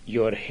it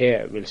your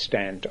hair will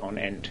stand on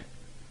end.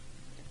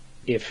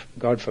 If,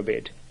 God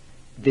forbid,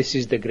 this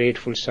is the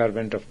grateful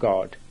servant of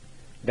God,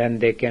 then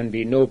there can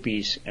be no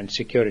peace and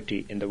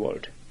security in the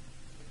world.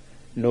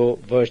 No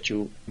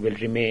virtue will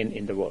remain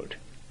in the world.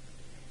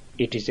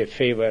 It is a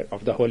favor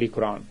of the Holy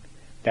Quran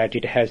that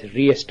it has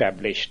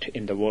re-established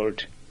in the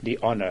world the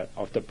honor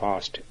of the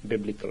past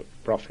biblical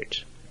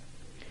prophets.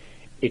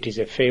 It is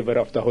a favor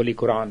of the Holy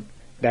Quran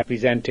that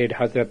presented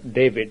Hazrat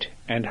David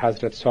and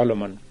Hazrat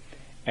Solomon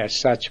as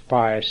such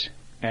pious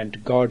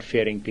and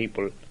God-fearing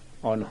people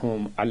on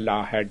whom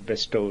Allah had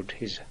bestowed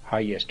His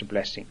highest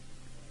blessing.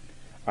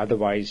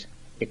 Otherwise,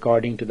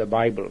 according to the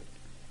Bible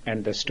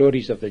and the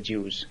stories of the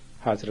Jews,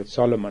 Hazrat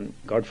Solomon,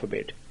 God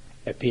forbid,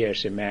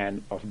 appears a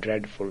man of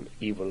dreadful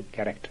evil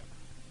character.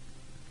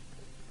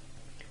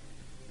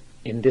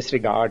 In this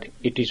regard,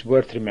 it is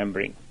worth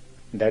remembering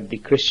that the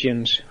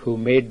Christians who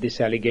made this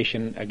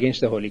allegation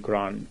against the Holy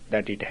Quran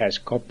that it has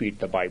copied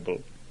the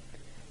Bible,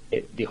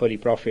 the Holy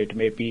Prophet,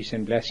 may peace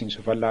and blessings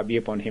of Allah be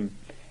upon him,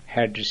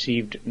 had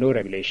received no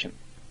revelation.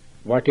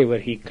 Whatever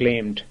he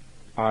claimed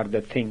are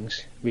the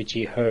things which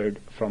he heard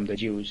from the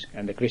Jews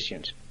and the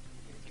Christians,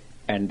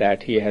 and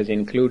that he has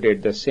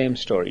included the same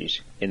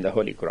stories in the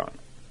Holy Quran.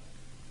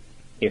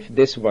 If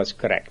this was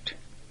correct,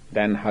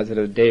 then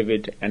Hazrat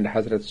David and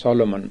Hazrat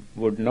Solomon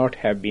would not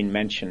have been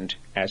mentioned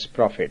as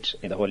prophets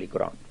in the Holy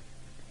Quran,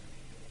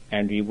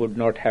 and we would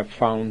not have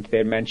found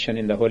their mention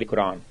in the Holy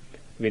Quran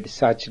with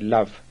such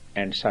love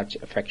and such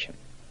affection.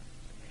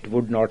 It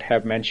would not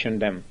have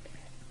mentioned them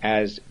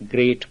as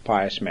great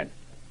pious men.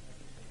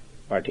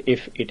 But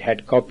if it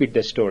had copied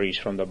the stories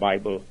from the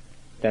Bible,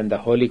 then the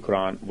Holy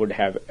Quran would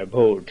have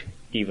abhorred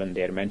even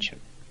their mention,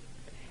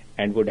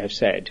 and would have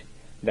said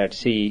that,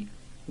 see,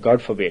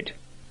 God forbid,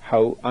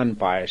 how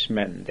unpious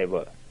men they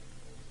were.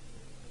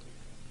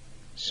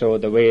 So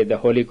the way the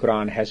Holy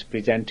Quran has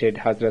presented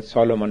Hazrat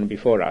Solomon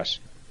before us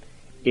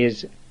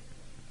is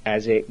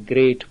as a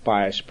great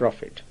pious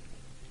prophet,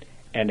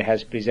 and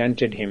has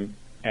presented him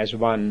as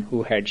one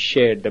who had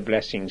shared the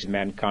blessings of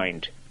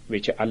mankind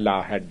which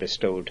Allah had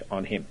bestowed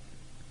on him.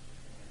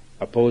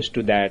 Opposed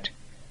to that,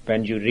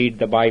 when you read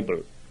the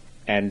Bible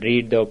and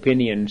read the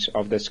opinions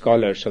of the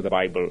scholars of the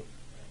Bible,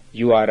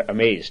 you are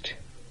amazed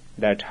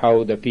that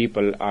how the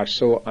people are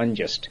so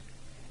unjust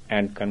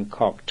and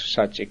concoct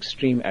such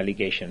extreme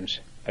allegations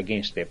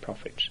against their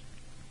prophets.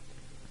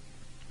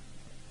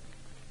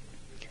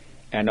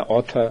 An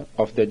author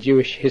of the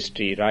Jewish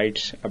history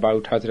writes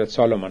about Hazrat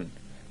Solomon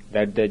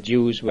that the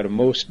Jews were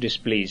most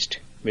displeased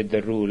with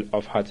the rule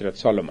of Hazrat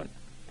Solomon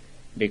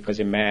because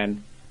a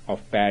man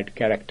of bad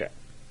character,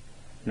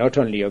 not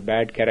only of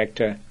bad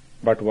character,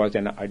 but was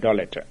an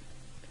idolater,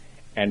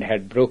 and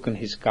had broken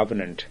his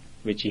covenant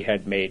which he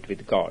had made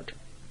with God.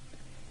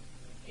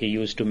 He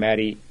used to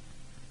marry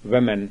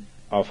women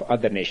of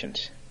other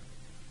nations,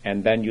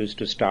 and then used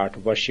to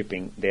start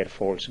worshipping their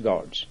false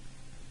gods.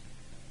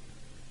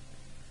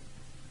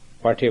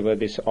 Whatever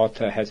this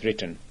author has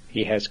written,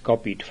 he has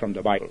copied from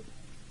the Bible.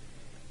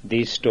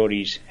 These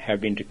stories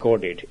have been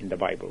recorded in the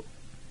Bible.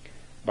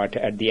 But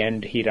at the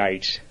end he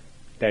writes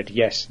that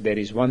yes, there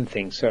is one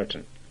thing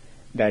certain,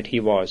 that he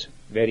was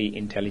very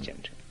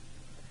intelligent.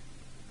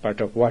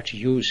 But of what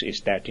use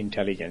is that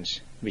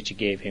intelligence which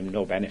gave him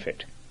no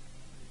benefit?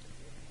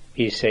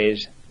 He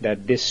says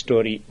that this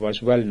story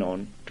was well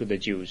known to the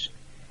Jews,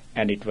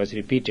 and it was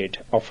repeated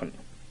often.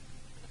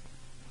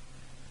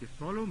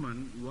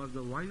 Solomon was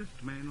the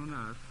wisest man on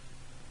earth,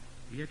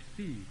 yet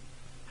see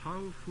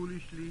how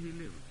foolishly he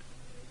lived.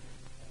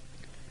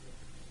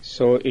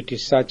 So it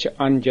is such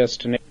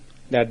unjust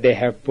that they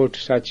have put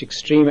such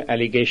extreme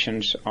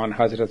allegations on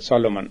Hazrat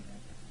Solomon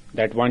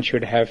that one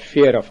should have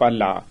fear of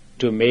Allah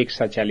to make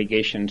such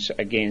allegations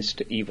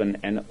against even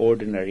an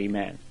ordinary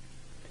man.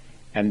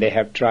 And they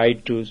have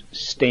tried to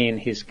stain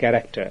his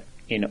character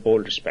in all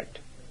respect.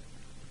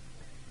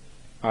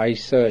 I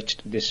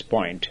searched this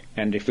point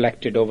and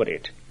reflected over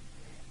it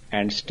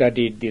and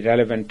studied the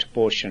relevant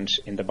portions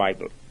in the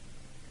Bible.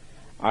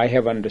 I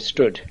have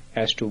understood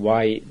as to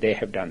why they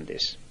have done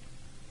this.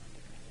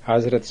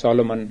 Hazrat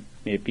Solomon,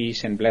 may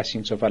peace and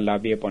blessings of Allah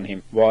be upon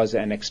him, was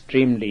an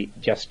extremely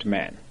just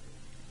man.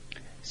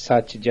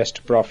 Such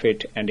just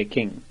prophet and a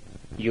king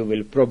you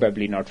will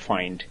probably not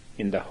find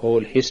in the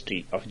whole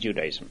history of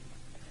Judaism.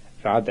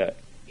 Rather,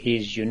 he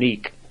is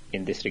unique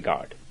in this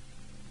regard.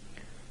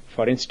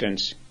 For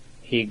instance,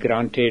 he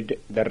granted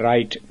the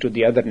right to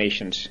the other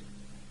nations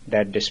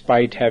that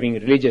despite having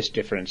religious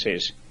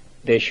differences,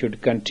 they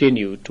should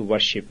continue to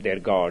worship their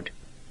God,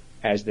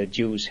 as the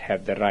Jews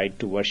have the right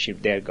to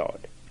worship their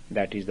God,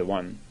 that is the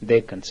one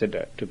they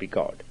consider to be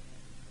God.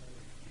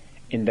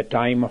 In the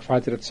time of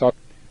Hazrat Solomon,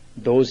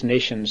 those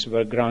nations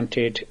were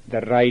granted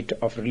the right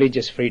of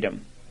religious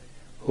freedom,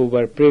 who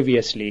were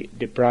previously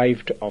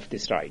deprived of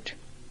this right.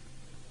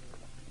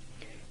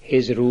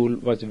 His rule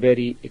was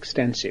very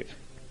extensive,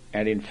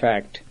 and in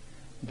fact,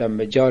 the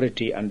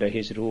majority under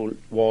his rule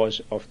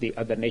was of the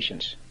other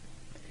nations.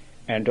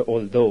 And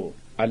although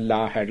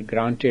Allah had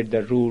granted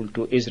the rule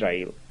to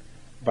Israel,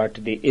 but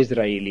the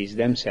Israelis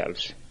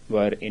themselves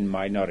were in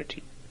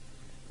minority.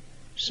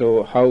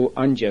 So how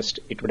unjust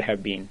it would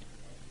have been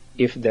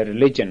if the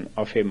religion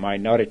of a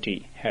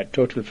minority had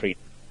total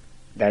freedom,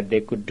 that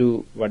they could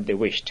do what they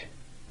wished,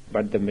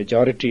 but the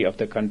majority of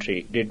the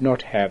country did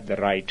not have the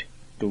right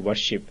to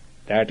worship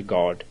that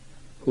God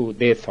who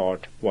they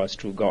thought was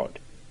true God.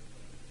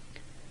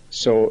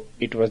 So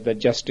it was the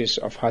justice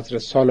of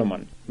Hazrat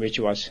Solomon which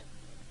was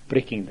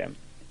pricking them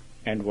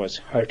and was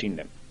hurting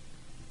them.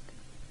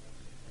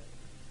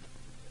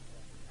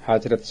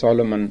 Hazrat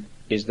Solomon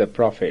is the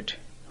prophet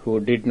who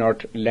did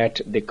not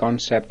let the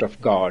concept of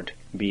God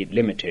be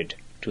limited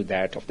to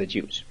that of the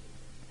Jews,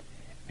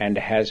 and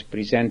has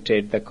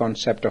presented the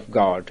concept of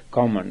God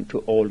common to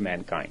all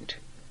mankind,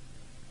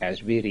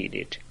 as we read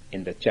it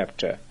in the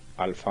chapter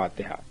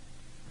Al-Fatiha.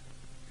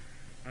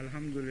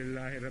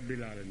 Alhamdulillah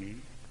Rabbil Alameen.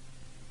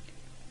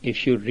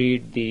 If you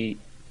read the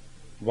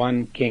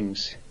 1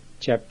 Kings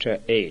chapter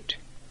 8,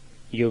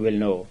 you will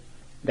know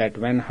that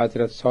when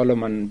Hazrat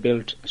Solomon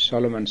built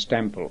Solomon's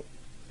temple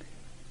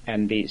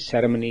and the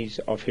ceremonies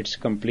of its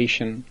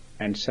completion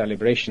and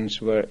celebrations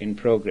were in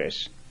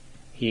progress,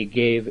 he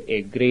gave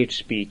a great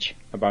speech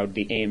about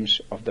the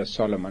aims of the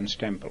Solomon's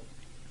temple.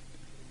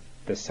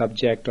 The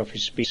subject of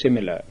his speech is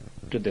similar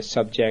to the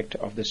subject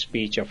of the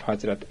speech of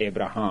Hazrat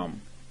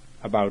Abraham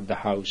about the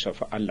house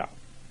of Allah,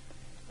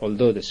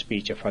 although the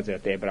speech of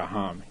Hazrat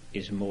Abraham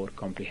is more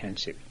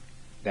comprehensive.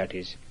 That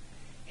is,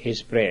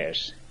 his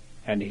prayers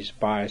and his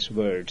pious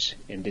words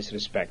in this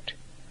respect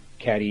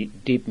carry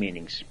deep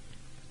meanings.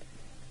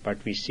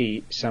 But we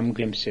see some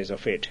glimpses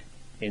of it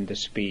in the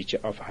speech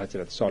of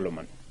Hazrat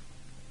Solomon.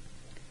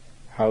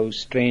 How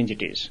strange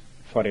it is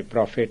for a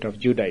prophet of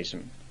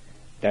Judaism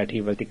that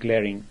he was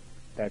declaring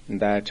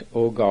that,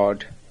 O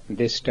God,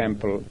 this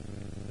temple,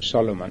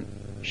 Solomon,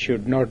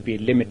 should not be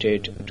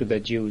limited to the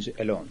Jews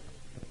alone.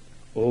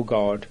 O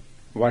God,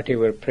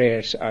 whatever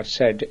prayers are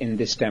said in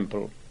this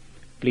temple,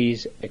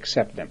 please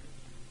accept them.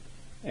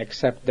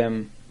 Accept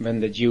them when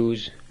the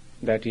Jews,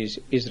 that is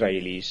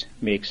Israelis,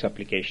 make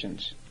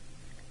supplications,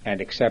 and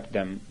accept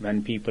them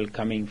when people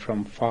coming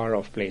from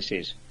far-off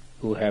places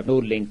who have no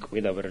link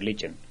with our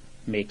religion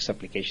make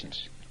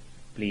supplications.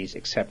 Please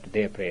accept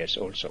their prayers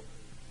also.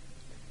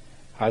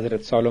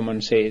 Hazrat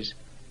Solomon says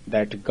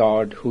that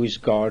God, who is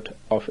God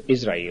of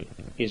Israel,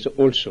 is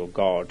also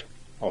God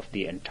of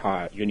the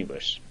entire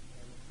universe.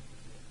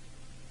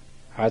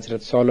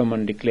 Hazrat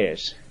Solomon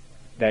declares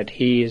that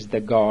he is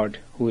the God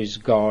who is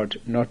God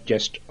not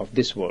just of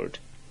this world,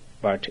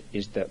 but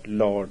is the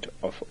Lord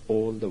of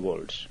all the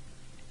worlds.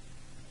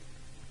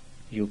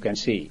 You can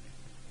see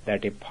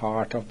that a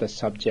part of the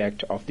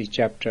subject of the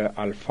chapter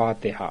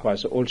Al-Fatiha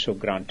was also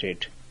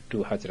granted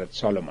to Hazrat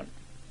Solomon,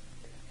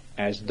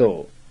 as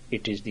though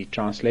it is the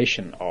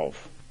translation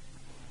of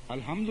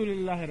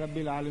Alhamdulillah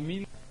Rabbil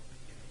Alameen.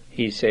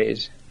 He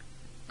says,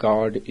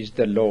 God is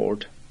the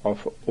Lord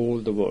of all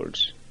the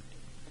worlds.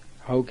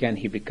 How can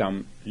he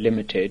become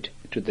limited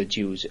to the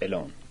Jews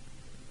alone?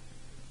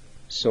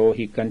 So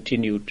he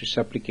continued to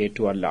supplicate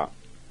to Allah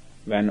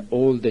when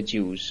all the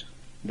Jews,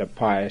 the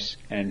pious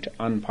and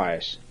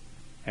unpious,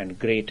 and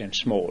great and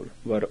small,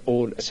 were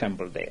all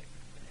assembled there,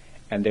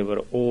 and they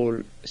were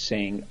all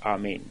saying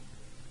Amen.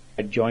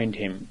 I joined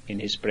him in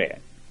his prayer,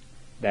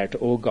 that,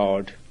 O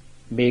God,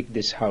 make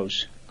this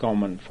house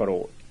common for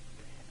all.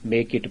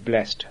 Make it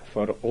blessed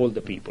for all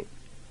the people.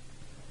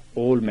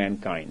 All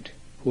mankind,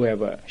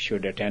 whoever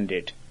should attend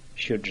it,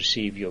 should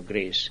receive your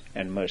grace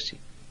and mercy.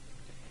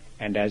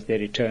 And as they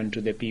return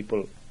to the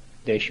people,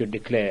 they should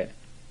declare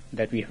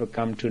that we have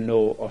come to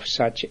know of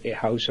such a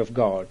house of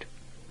God,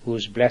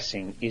 whose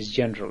blessing is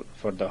general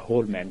for the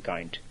whole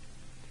mankind,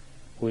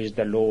 who is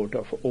the Lord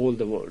of all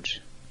the worlds,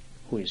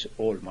 who is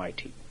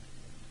almighty.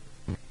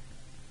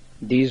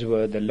 These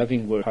were the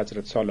loving words of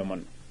Hazrat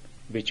Solomon,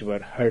 which were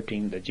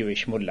hurting the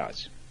Jewish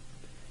mullahs,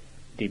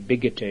 the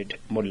bigoted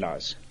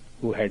mullahs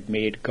who had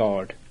made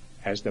God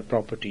as the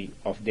property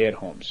of their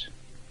homes.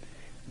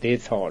 They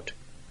thought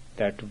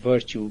that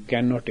virtue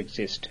cannot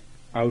exist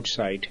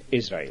outside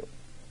Israel.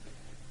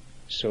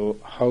 So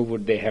how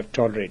would they have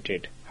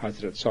tolerated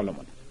Hazrat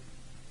Solomon?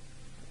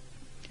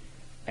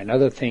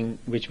 Another thing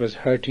which was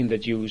hurting the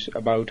Jews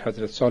about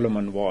Hazrat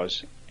Solomon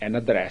was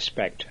another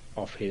aspect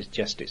of his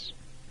justice.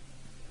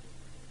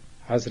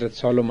 Hazrat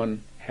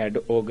Solomon had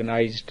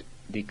organized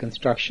the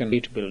construction of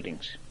 8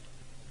 buildings.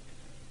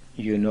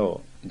 You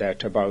know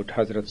that about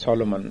Hazrat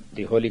Solomon,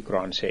 the Holy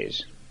Quran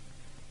says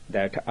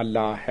that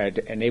Allah had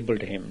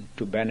enabled him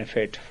to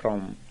benefit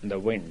from the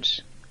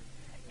winds,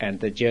 and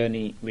the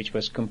journey which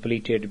was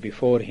completed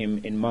before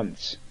him in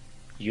months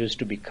used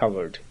to be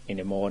covered in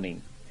a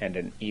morning and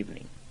an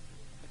evening.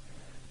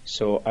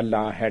 So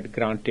Allah had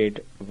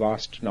granted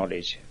vast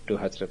knowledge to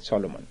Hazrat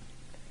Solomon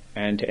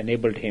and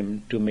enabled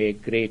him to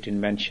make great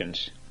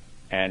inventions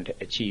and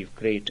achieve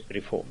great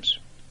reforms.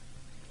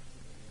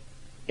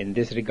 In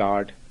this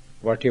regard,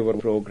 whatever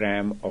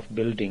program of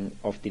building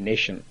of the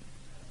nation,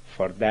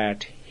 for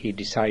that he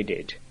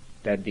decided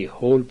that the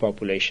whole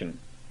population,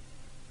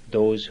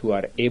 those who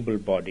are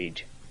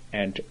able-bodied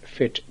and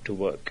fit to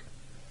work,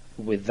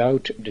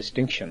 without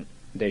distinction,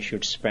 they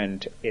should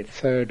spend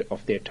 1/3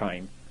 of their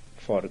time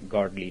for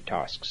godly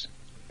tasks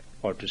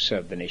or to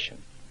serve the nation.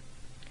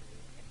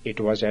 It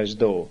was as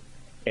though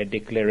a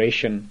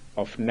declaration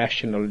of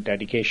national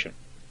dedication.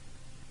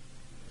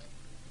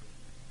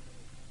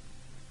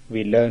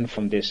 We learn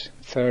from this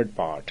third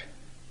part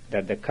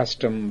that the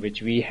custom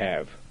which we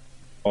have,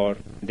 or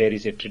there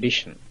is a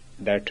tradition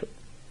that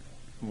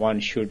one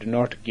should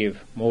not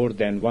give more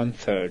than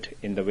 1/3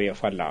 in the way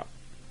of Allah.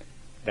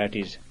 That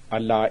is,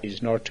 Allah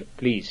is not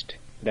pleased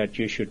that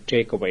you should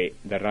take away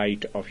the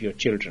right of your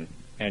children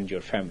and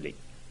your family,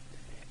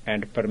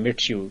 and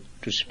permits you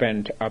to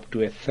spend up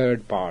to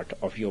 1/3 part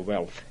of your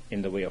wealth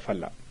in the way of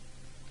Allah.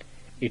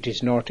 It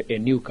is not a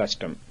new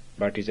custom,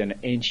 but is an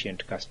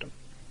ancient custom.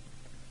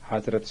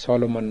 Hazrat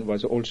Solomon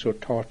was also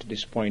taught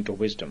this point of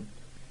wisdom,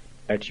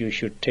 that you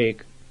should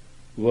take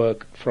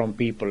work from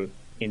people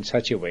in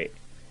such a way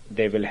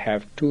they will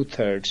have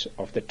 2/3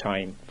 of the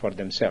time for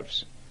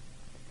themselves,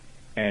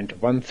 and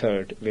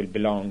 1/3 will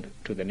belong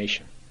to the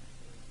nation.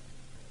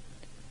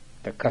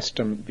 The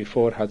custom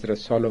before Hazrat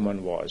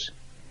Solomon was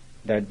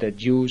that the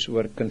Jews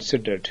were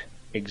considered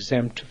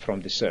exempt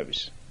from the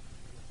service.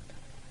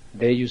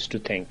 They used to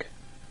think,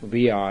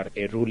 we are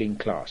a ruling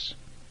class.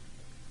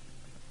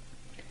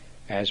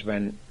 As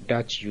when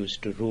Dutch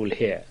used to rule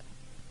here,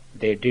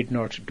 they did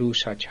not do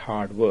such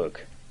hard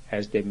work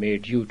as they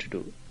made you to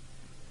do,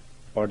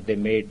 or they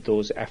made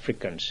those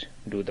Africans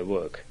do the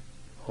work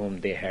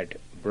whom they had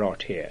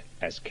brought here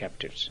as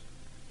captives.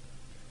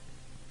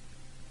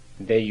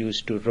 They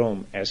used to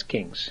roam as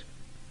kings.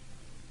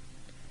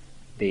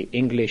 The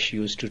English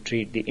used to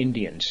treat the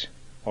Indians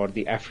or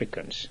the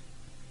Africans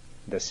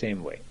the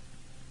same way.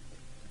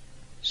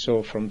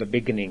 So from the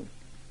beginning,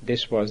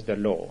 this was the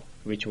law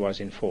which was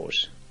in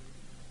force,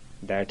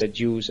 that the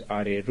Jews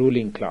are a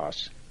ruling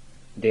class.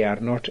 They are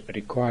not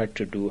required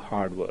to do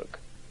hard work,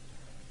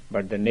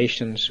 but the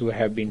nations who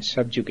have been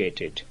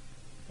subjugated,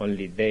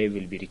 only they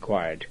will be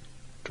required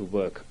to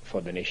work for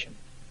the nation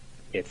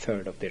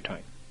 1/3 of their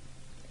time.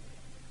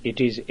 It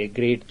is a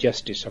great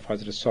justice of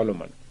Hazrat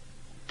Solomon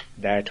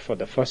that for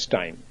the first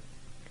time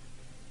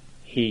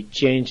he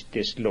changed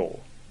this law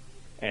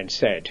and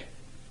said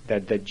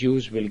that the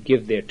Jews will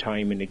give their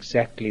time in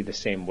exactly the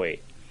same way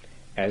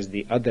as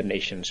the other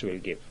nations will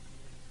give.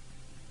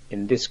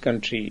 In this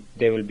country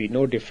there will be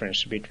no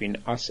difference between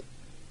us.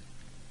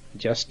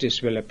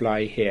 Justice will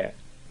apply here,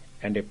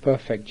 and a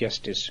perfect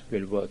justice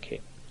will work here.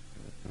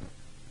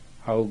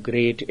 How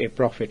great a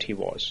prophet he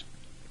was!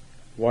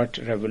 What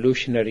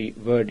revolutionary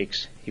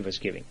verdicts he was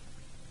giving!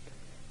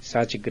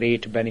 Such a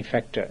great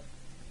benefactor,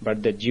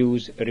 but the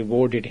Jews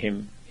rewarded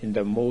him in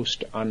the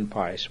most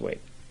unpious way.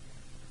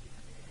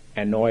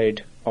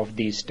 Annoyed of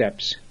these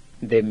steps,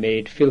 they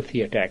made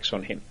filthy attacks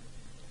on him.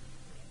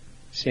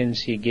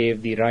 Since he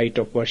gave the right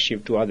of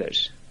worship to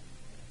others,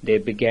 they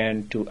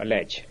began to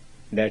allege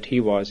that he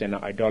was an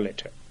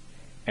idolater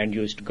and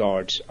used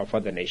gods of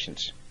other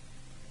nations.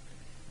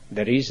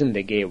 The reason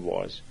they gave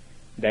was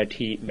that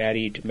he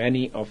married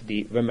many of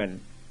the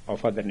women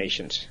of other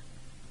nations,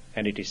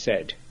 and it is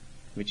said,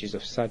 which is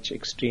of such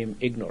extreme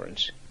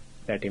ignorance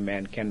that a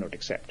man cannot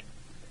accept,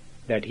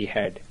 that he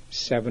had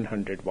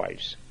 700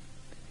 wives,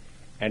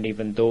 and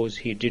even those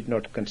he did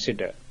not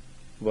consider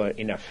were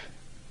enough.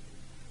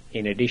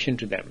 In addition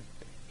to them,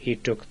 he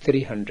took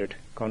 300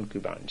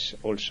 concubines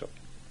also.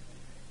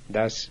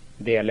 Thus,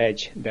 they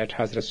allege that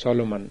Hazrat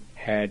Solomon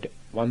had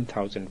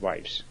 1,000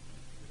 wives.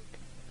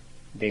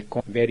 They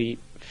called very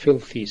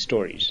filthy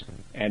stories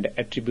and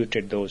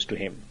attributed those to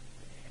him,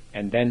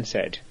 and then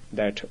said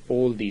that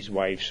all these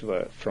wives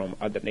were from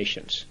other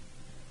nations,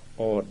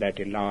 or that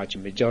a large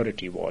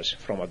majority was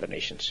from other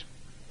nations.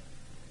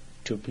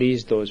 To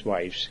please those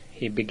wives,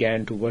 he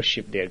began to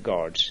worship their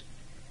gods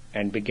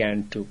and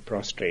began to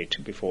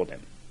prostrate before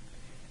them,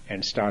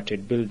 and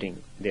started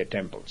building their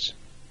temples.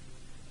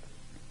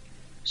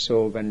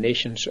 So when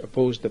nations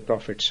oppose the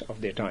prophets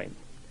of their time,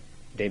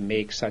 they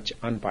make such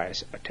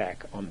unpious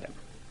attack on them.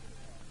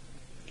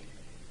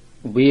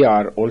 We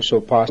are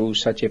also passing through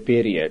such a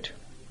period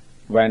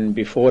when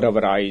before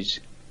our eyes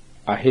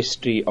a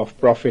history of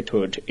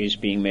prophethood is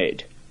being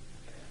made.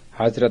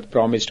 Hazrat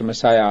promised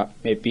Messiah,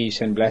 may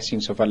peace and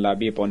blessings of Allah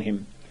be upon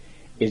him,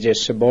 is a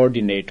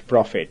subordinate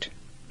prophet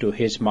to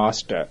his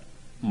master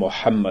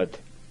Muhammad,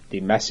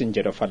 the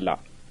messenger of Allah.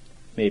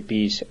 May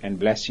peace and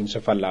blessings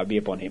of Allah be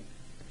upon him.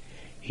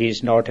 He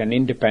is not an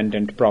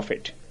independent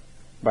prophet,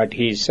 but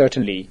he is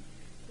certainly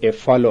a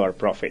follower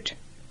prophet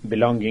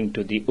belonging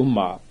to the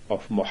Ummah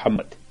of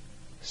Muhammad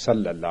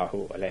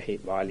sallallahu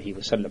alaihi wa alihi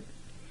wasallam.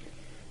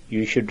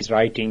 You should read his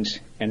writings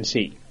and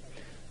see.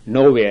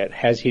 Nowhere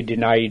has he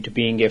denied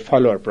being a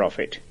follower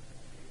prophet.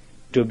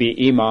 To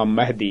be Imam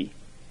Mahdi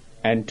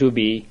and to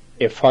be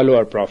a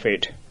follower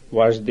prophet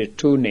was the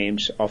two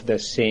names of the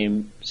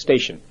same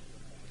station.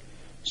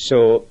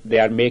 So they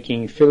are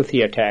making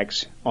filthy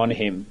attacks on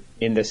him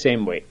in the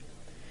same way.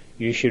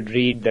 You should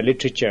read the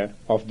literature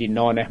of the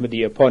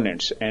non-Ahmadi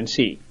opponents and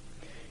see.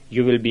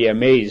 You will be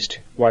amazed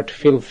what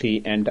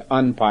filthy and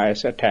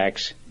unpious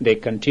attacks they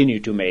continue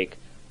to make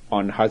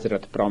on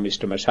Hazrat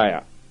promised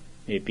Messiah,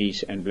 may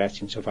peace and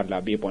blessings of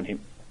Allah be upon him,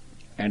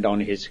 and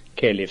on his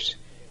caliphs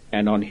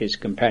and on his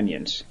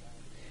companions,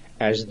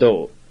 as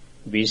though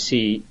we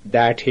see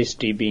that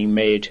history being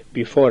made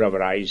before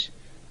our eyes,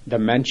 the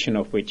mention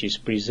of which is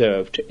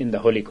preserved in the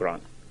Holy Quran,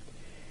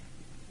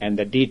 and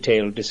the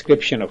detailed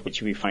description of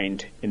which we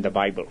find in the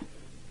Bible.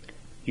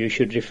 You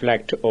should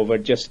reflect over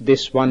just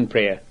this one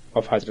prayer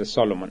of Hazrat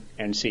Solomon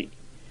and see.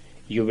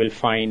 You will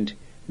find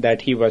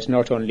that he was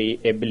not only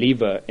a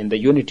believer in the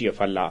unity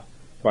of Allah,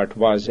 but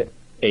was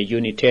a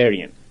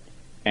Unitarian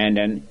and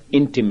an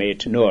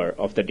intimate knower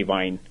of the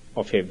divine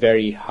of a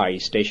very high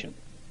station.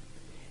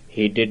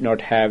 He did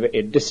not have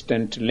a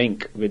distant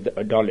link with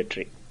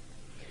idolatry.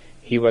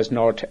 He was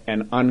not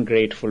an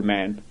ungrateful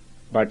man,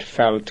 but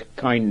felt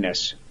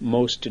kindness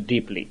most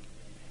deeply,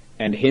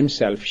 and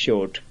himself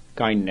showed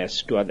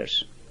kindness to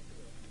others.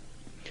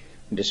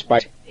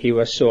 Despite he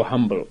was so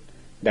humble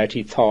that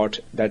he thought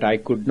that I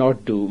could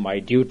not do my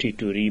duty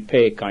to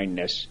repay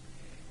kindness,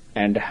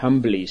 and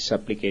humbly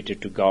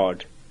supplicated to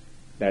God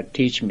that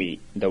teach me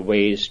the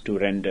ways to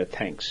render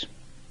thanks.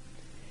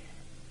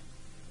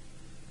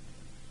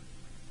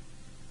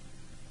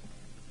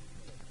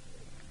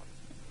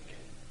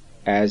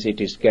 As it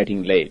is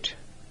getting late,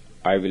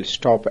 I will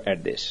stop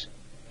at this,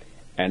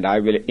 and I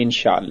will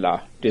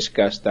inshallah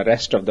discuss the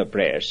rest of the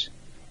prayers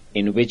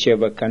in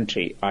whichever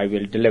country I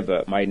will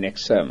deliver my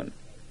next sermon.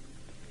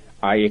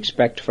 I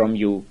expect from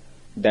you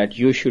that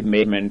you should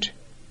make it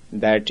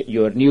that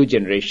your new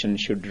generation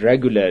should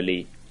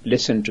regularly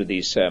listen to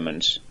these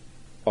sermons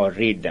or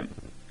read them,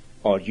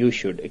 or you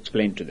should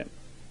explain to them.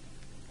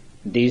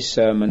 These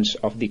sermons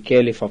of the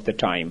Caliph of the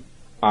time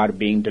are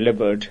being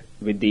delivered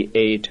with the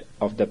aid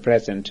of the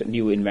present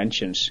new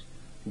inventions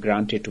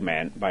granted to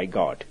man by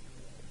God,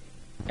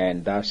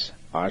 and thus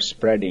are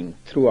spreading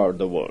throughout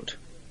the world,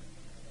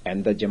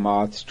 and the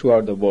Jamaats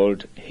throughout the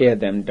world hear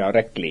them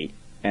directly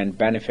and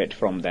benefit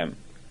from them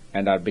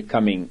and are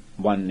becoming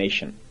one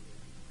nation,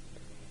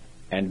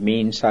 and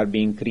means are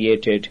being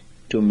created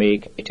to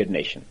make it a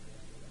nation.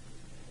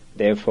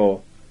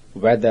 Therefore,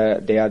 whether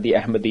they are the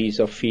Ahmadis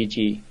of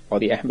Fiji or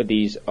the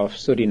Ahmadis of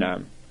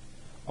Suriname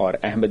or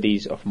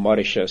Ahmadis of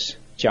Mauritius,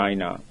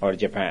 China or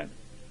Japan,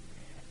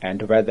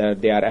 and whether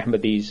they are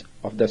Ahmadis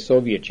of the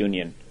Soviet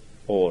Union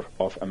or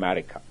of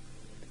America,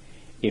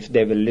 if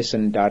they will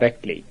listen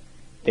directly,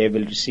 they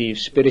will receive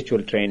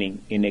spiritual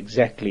training in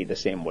exactly the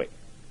same way.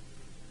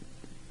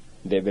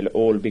 They will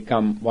all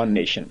become one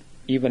nation,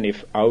 even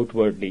if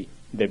outwardly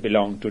they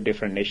belong to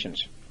different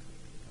nations.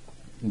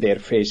 Their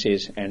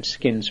faces and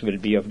skins will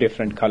be of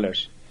different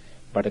colors,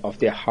 but of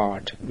their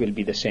heart will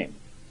be the same.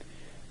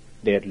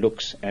 Their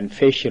looks and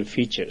facial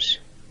features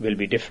will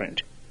be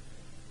different,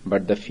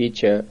 but the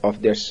feature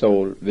of their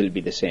soul will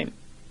be the same.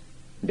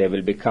 They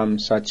will become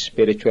such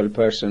spiritual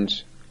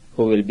persons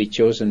who will be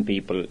chosen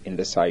people in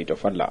the sight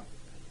of Allah,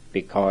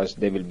 because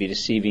they will be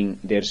receiving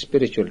their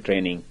spiritual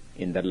training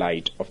in the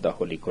light of the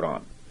Holy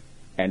Quran,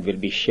 and will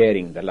be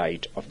sharing the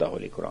light of the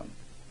Holy Quran.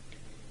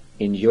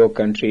 In your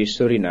country,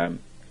 Suriname,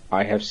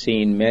 I have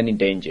seen many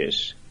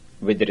dangers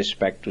with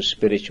respect to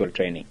spiritual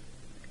training.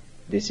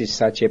 This is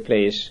such a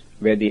place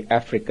where the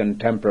African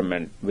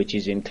temperament, which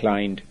is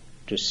inclined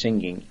to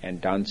singing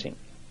and dancing,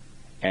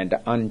 and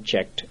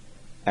unchecked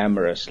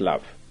amorous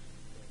love,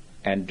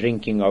 and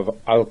drinking of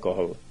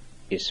alcohol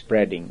is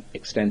spreading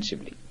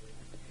extensively,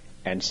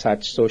 and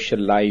such social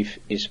life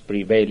is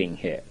prevailing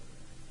here.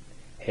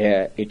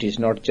 Here it is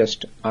not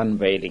just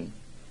unveiling,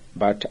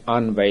 but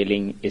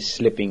unveiling is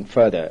slipping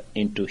further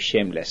into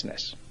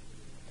shamelessness.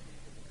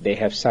 They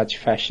have such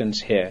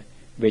fashions here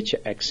which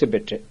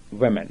exhibit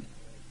women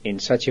in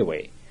such a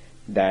way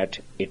that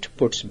it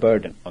puts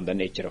burden on the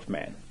nature of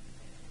man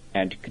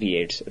and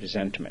creates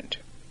resentment.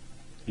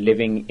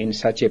 Living in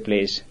such a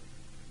place,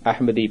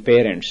 Ahmadi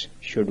parents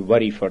should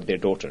worry for their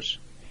daughters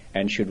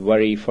and should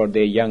worry for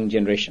their young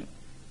generation.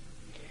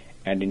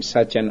 And in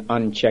such an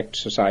unchecked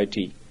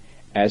society,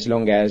 as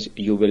long as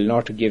you will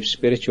not give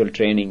spiritual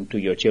training to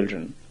your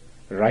children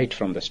right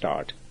from the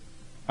start,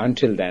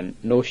 until then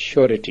no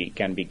surety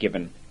can be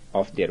given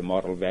of their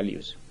moral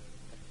values.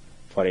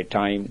 For a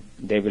time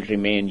they will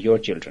remain your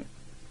children.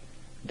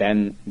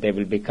 Then they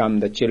will become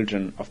the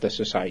children of the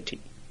society.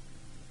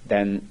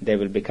 Then they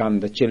will become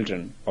the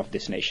children of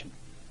this nation.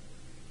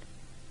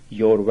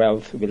 Your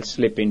wealth will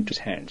slip into his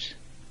hands,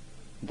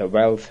 the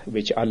wealth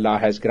which Allah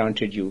has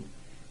granted you,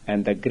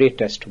 and the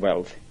greatest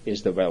wealth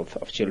is the wealth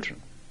of children.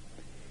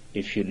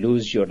 If you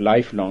lose your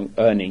lifelong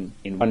earning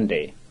in one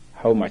day,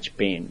 how much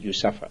pain you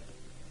suffer.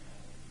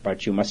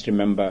 But you must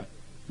remember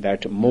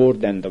that more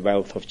than the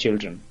wealth of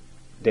children,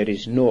 there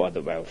is no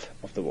other wealth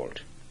of the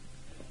world.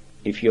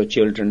 If your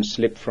children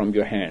slip from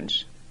your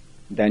hands,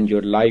 then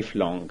your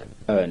lifelong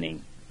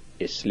earning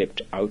is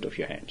slipped out of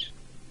your hands.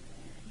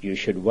 You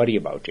should worry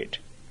about it.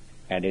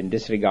 And in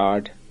this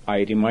regard,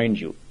 I remind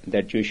you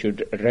that you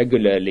should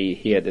regularly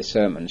hear the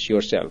sermons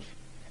yourself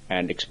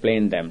and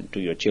explain them to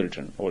your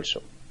children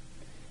also,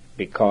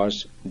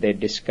 because they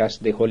discuss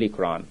the Holy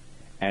Quran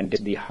and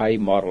the high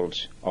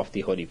morals of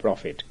the Holy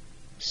Prophet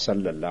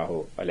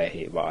sallallahu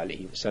alaihi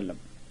wasallam.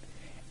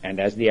 And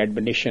as the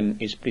admonition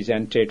is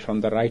presented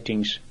from the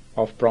writings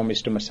of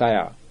promised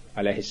Messiah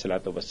alayhi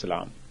salatu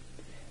wasalam,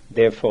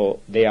 therefore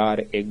they are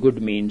a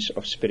good means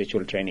of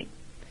spiritual training,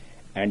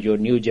 and your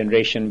new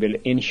generation will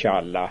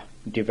inshallah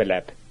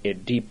develop a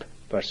deep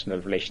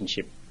personal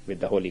relationship with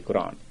the Holy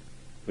Quran,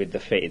 with the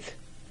faith,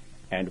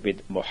 and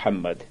with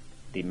Muhammad,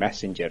 the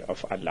messenger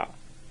of Allah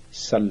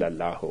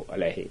sallallahu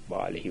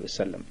alaihi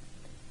wasallam,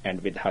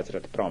 and with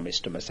Hazrat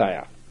promised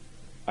Messiah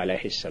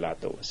alayhi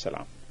salatu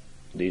wasalam.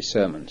 These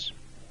sermons,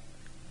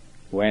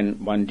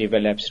 when one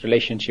develops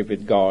relationship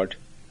with God,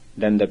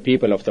 then the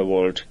people of the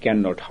world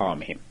cannot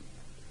harm him.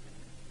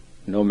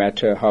 No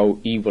matter how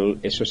evil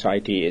a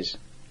society is,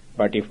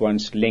 but if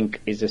one's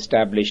link is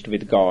established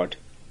with God,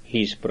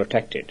 he is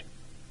protected.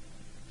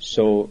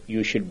 So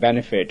you should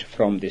benefit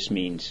from this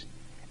means,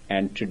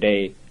 and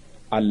today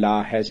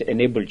Allah has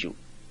enabled you,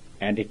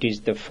 and it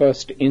is the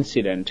first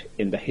incident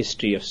in the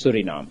history of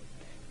Suriname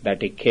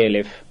that a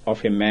caliph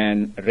of a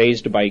man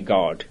raised by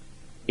God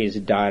is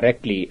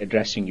directly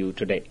addressing you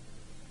today,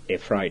 a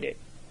Friday.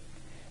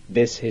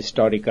 This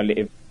historical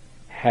event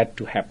had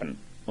to happen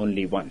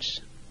only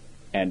once,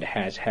 and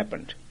has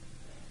happened.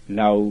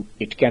 Now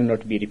it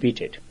cannot be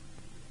repeated.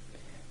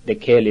 The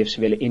caliphs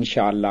will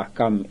inshallah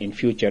come in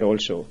future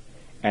also,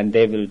 and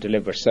they will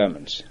deliver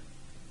sermons.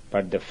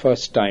 But the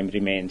first time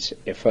remains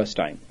a first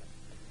time.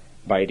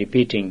 By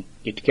repeating,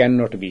 it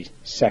cannot be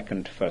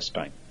second first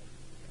time.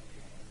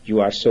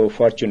 You are so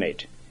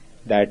fortunate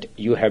that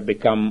you have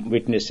become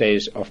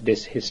witnesses of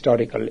this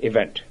historical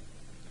event.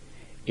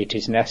 It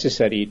is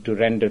necessary to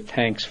render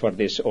thanks for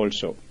this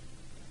also.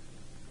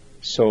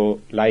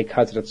 So, like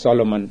Hazrat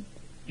Solomon,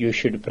 you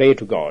should pray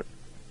to God,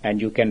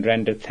 and you can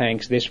render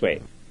thanks this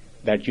way,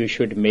 that you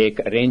should make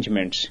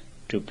arrangements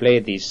to play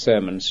these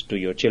sermons to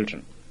your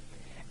children,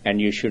 and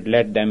you should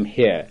let them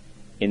hear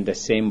in the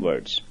same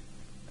words.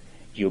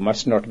 You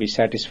must not be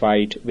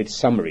satisfied with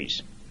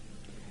summaries.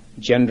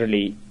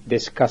 Generally,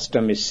 this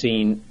custom is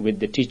seen with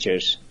the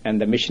teachers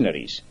and the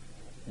missionaries,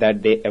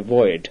 that they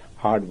avoid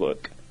hard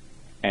work,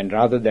 and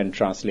rather than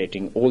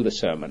translating all the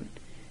sermon,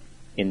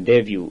 in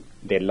their view,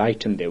 they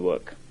lighten their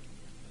work.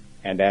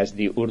 And as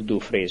the Urdu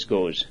phrase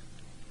goes,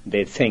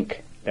 they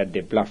think that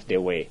they bluff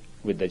their way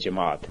with the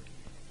Jamaat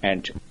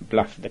and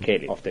bluff the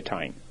Caliph of the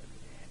time,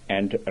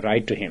 and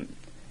write to him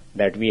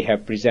that we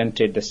have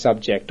presented the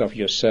subject of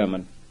your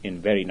sermon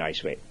in very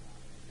nice way.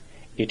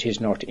 It is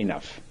not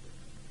enough.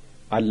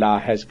 Allah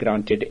has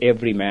granted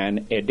every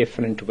man a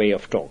different way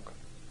of talk.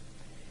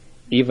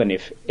 Even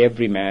if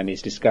every man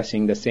is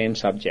discussing the same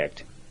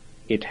subject,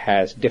 it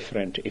has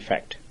different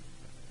effect.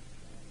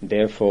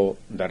 Therefore,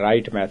 the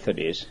right method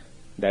is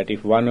that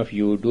if one of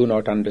you do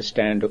not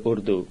understand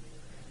Urdu,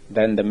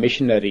 then the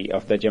missionary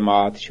of the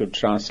Jamaat should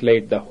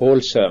translate the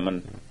whole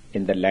sermon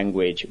in the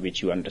language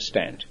which you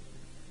understand.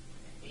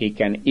 He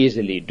can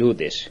easily do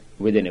this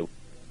within a week.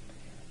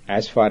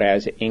 As far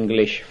as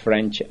English,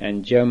 French,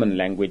 and German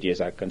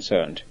languages are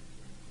concerned,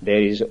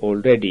 there is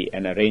already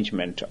an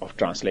arrangement of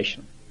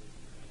translation.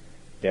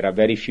 There are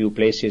very few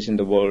places in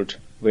the world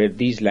where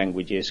these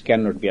languages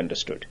cannot be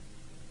understood.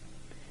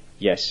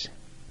 Yes,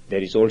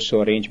 there is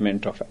also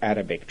arrangement of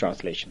Arabic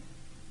translation.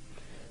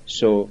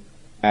 So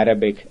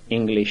Arabic,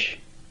 English,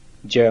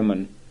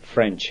 German,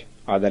 French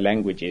are the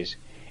languages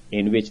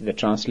in which the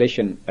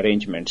translation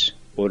arrangements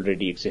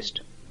already exist.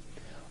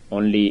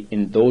 Only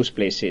in those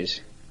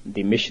places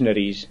the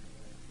missionaries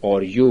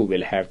or you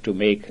will have to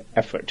make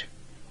effort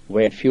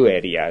where few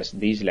areas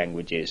these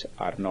languages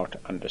are not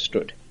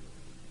understood.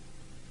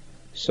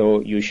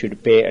 So you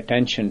should pay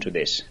attention to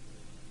this,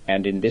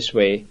 and in this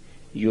way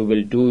you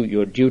will do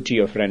your duty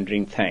of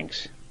rendering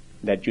thanks,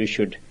 that you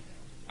should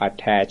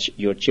attach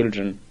your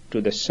children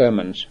to the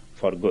sermons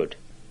for good.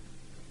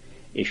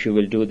 If you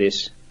will do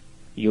this,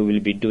 you will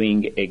be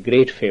doing a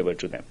great favor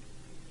to them.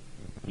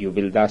 You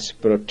will thus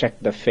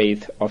protect the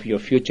faith of your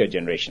future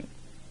generation.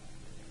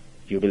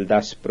 You will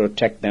thus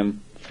protect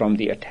them from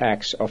the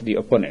attacks of the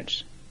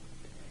opponents.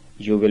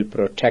 You will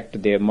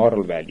protect their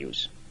moral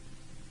values.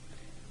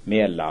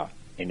 May Allah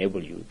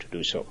enable you to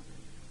do so.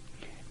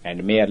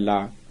 And may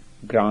Allah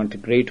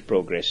grant great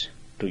progress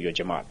to your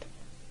Jamaat.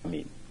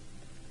 Ameen.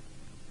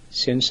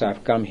 Since I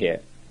have come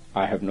here,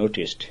 I have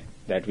noticed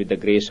that with the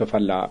grace of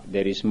Allah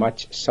there is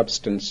much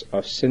substance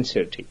of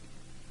sincerity.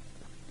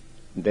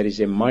 There is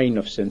a mine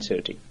of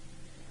sincerity.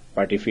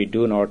 But if we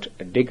do not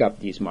dig up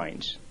these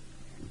mines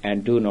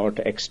and do not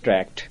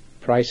extract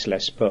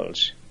priceless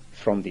pearls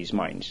from these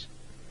mines,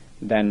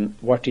 then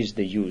what is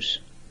the use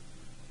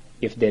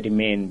if they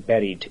remain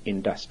buried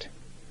in dust?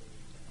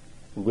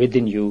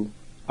 Within you,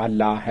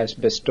 Allah has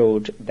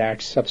bestowed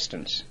that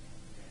substance,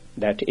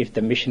 that if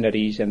the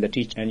missionaries and the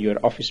teachers and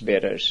your office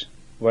bearers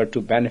were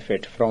to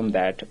benefit from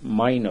that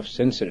mine of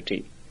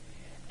sincerity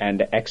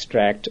and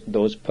extract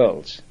those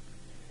pearls,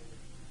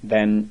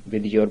 then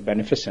with your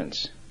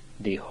beneficence,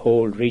 the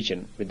whole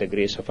region, with the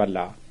grace of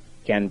Allah,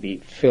 can be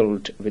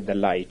filled with the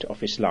light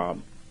of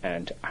Islam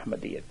and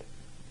Ahmadiyyat.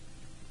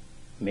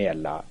 May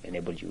Allah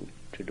enable you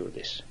to do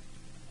this.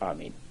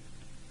 Ameen.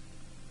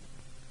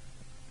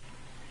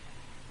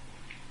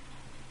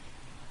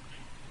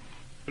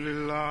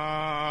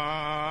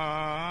 لله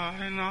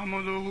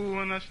نحمده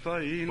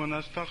ونستعين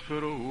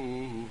ونستغفره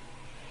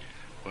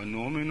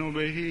ونؤمن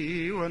به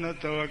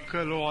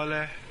ونتوكل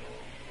عليه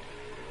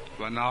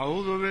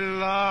ونعوذ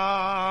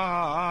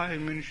بالله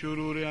من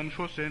شرور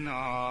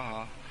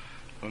أنفسنا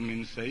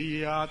ومن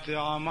سيئات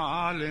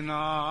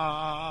أعمالنا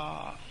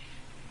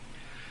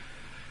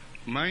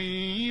من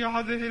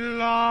يهده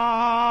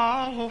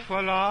الله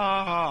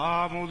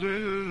فلا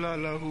مضل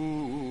له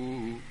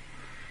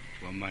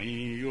ومن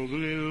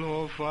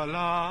يضلله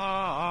فلا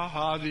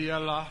هادي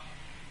له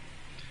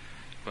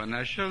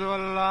ونشهد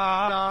أن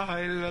لا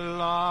إله إلا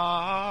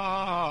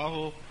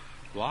الله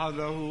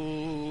وحده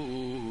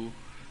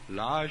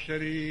لا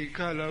شريك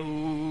له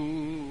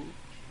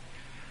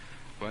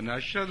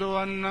ونشهد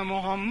أن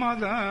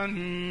محمدا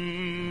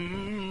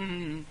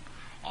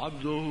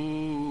عبده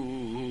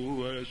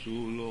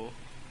ورسوله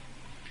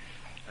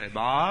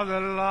عباد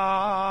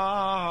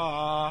الله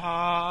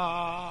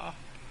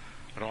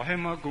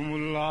رحمكم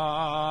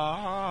الله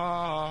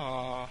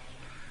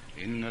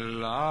إن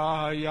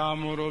الله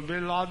يأمر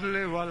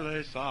بالعدل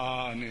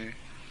والإحسان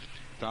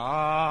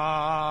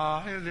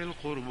وإيتاء ذي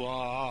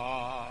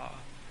القربى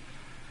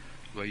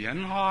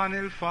وينهى عن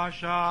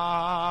الفحشاء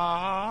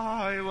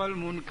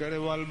والمنكر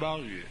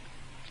والبغي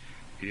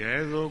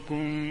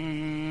يعظكم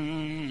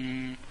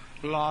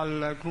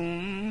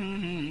لعلكم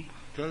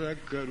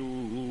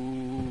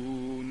تذكرون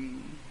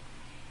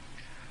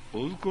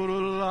اذكروا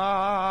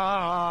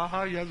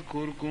الله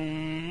يذكركم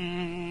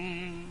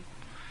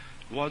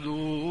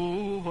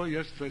وادعوه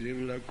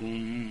يستجب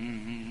لكم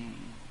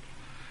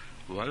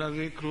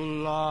ولذكر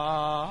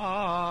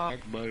الله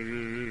أكبر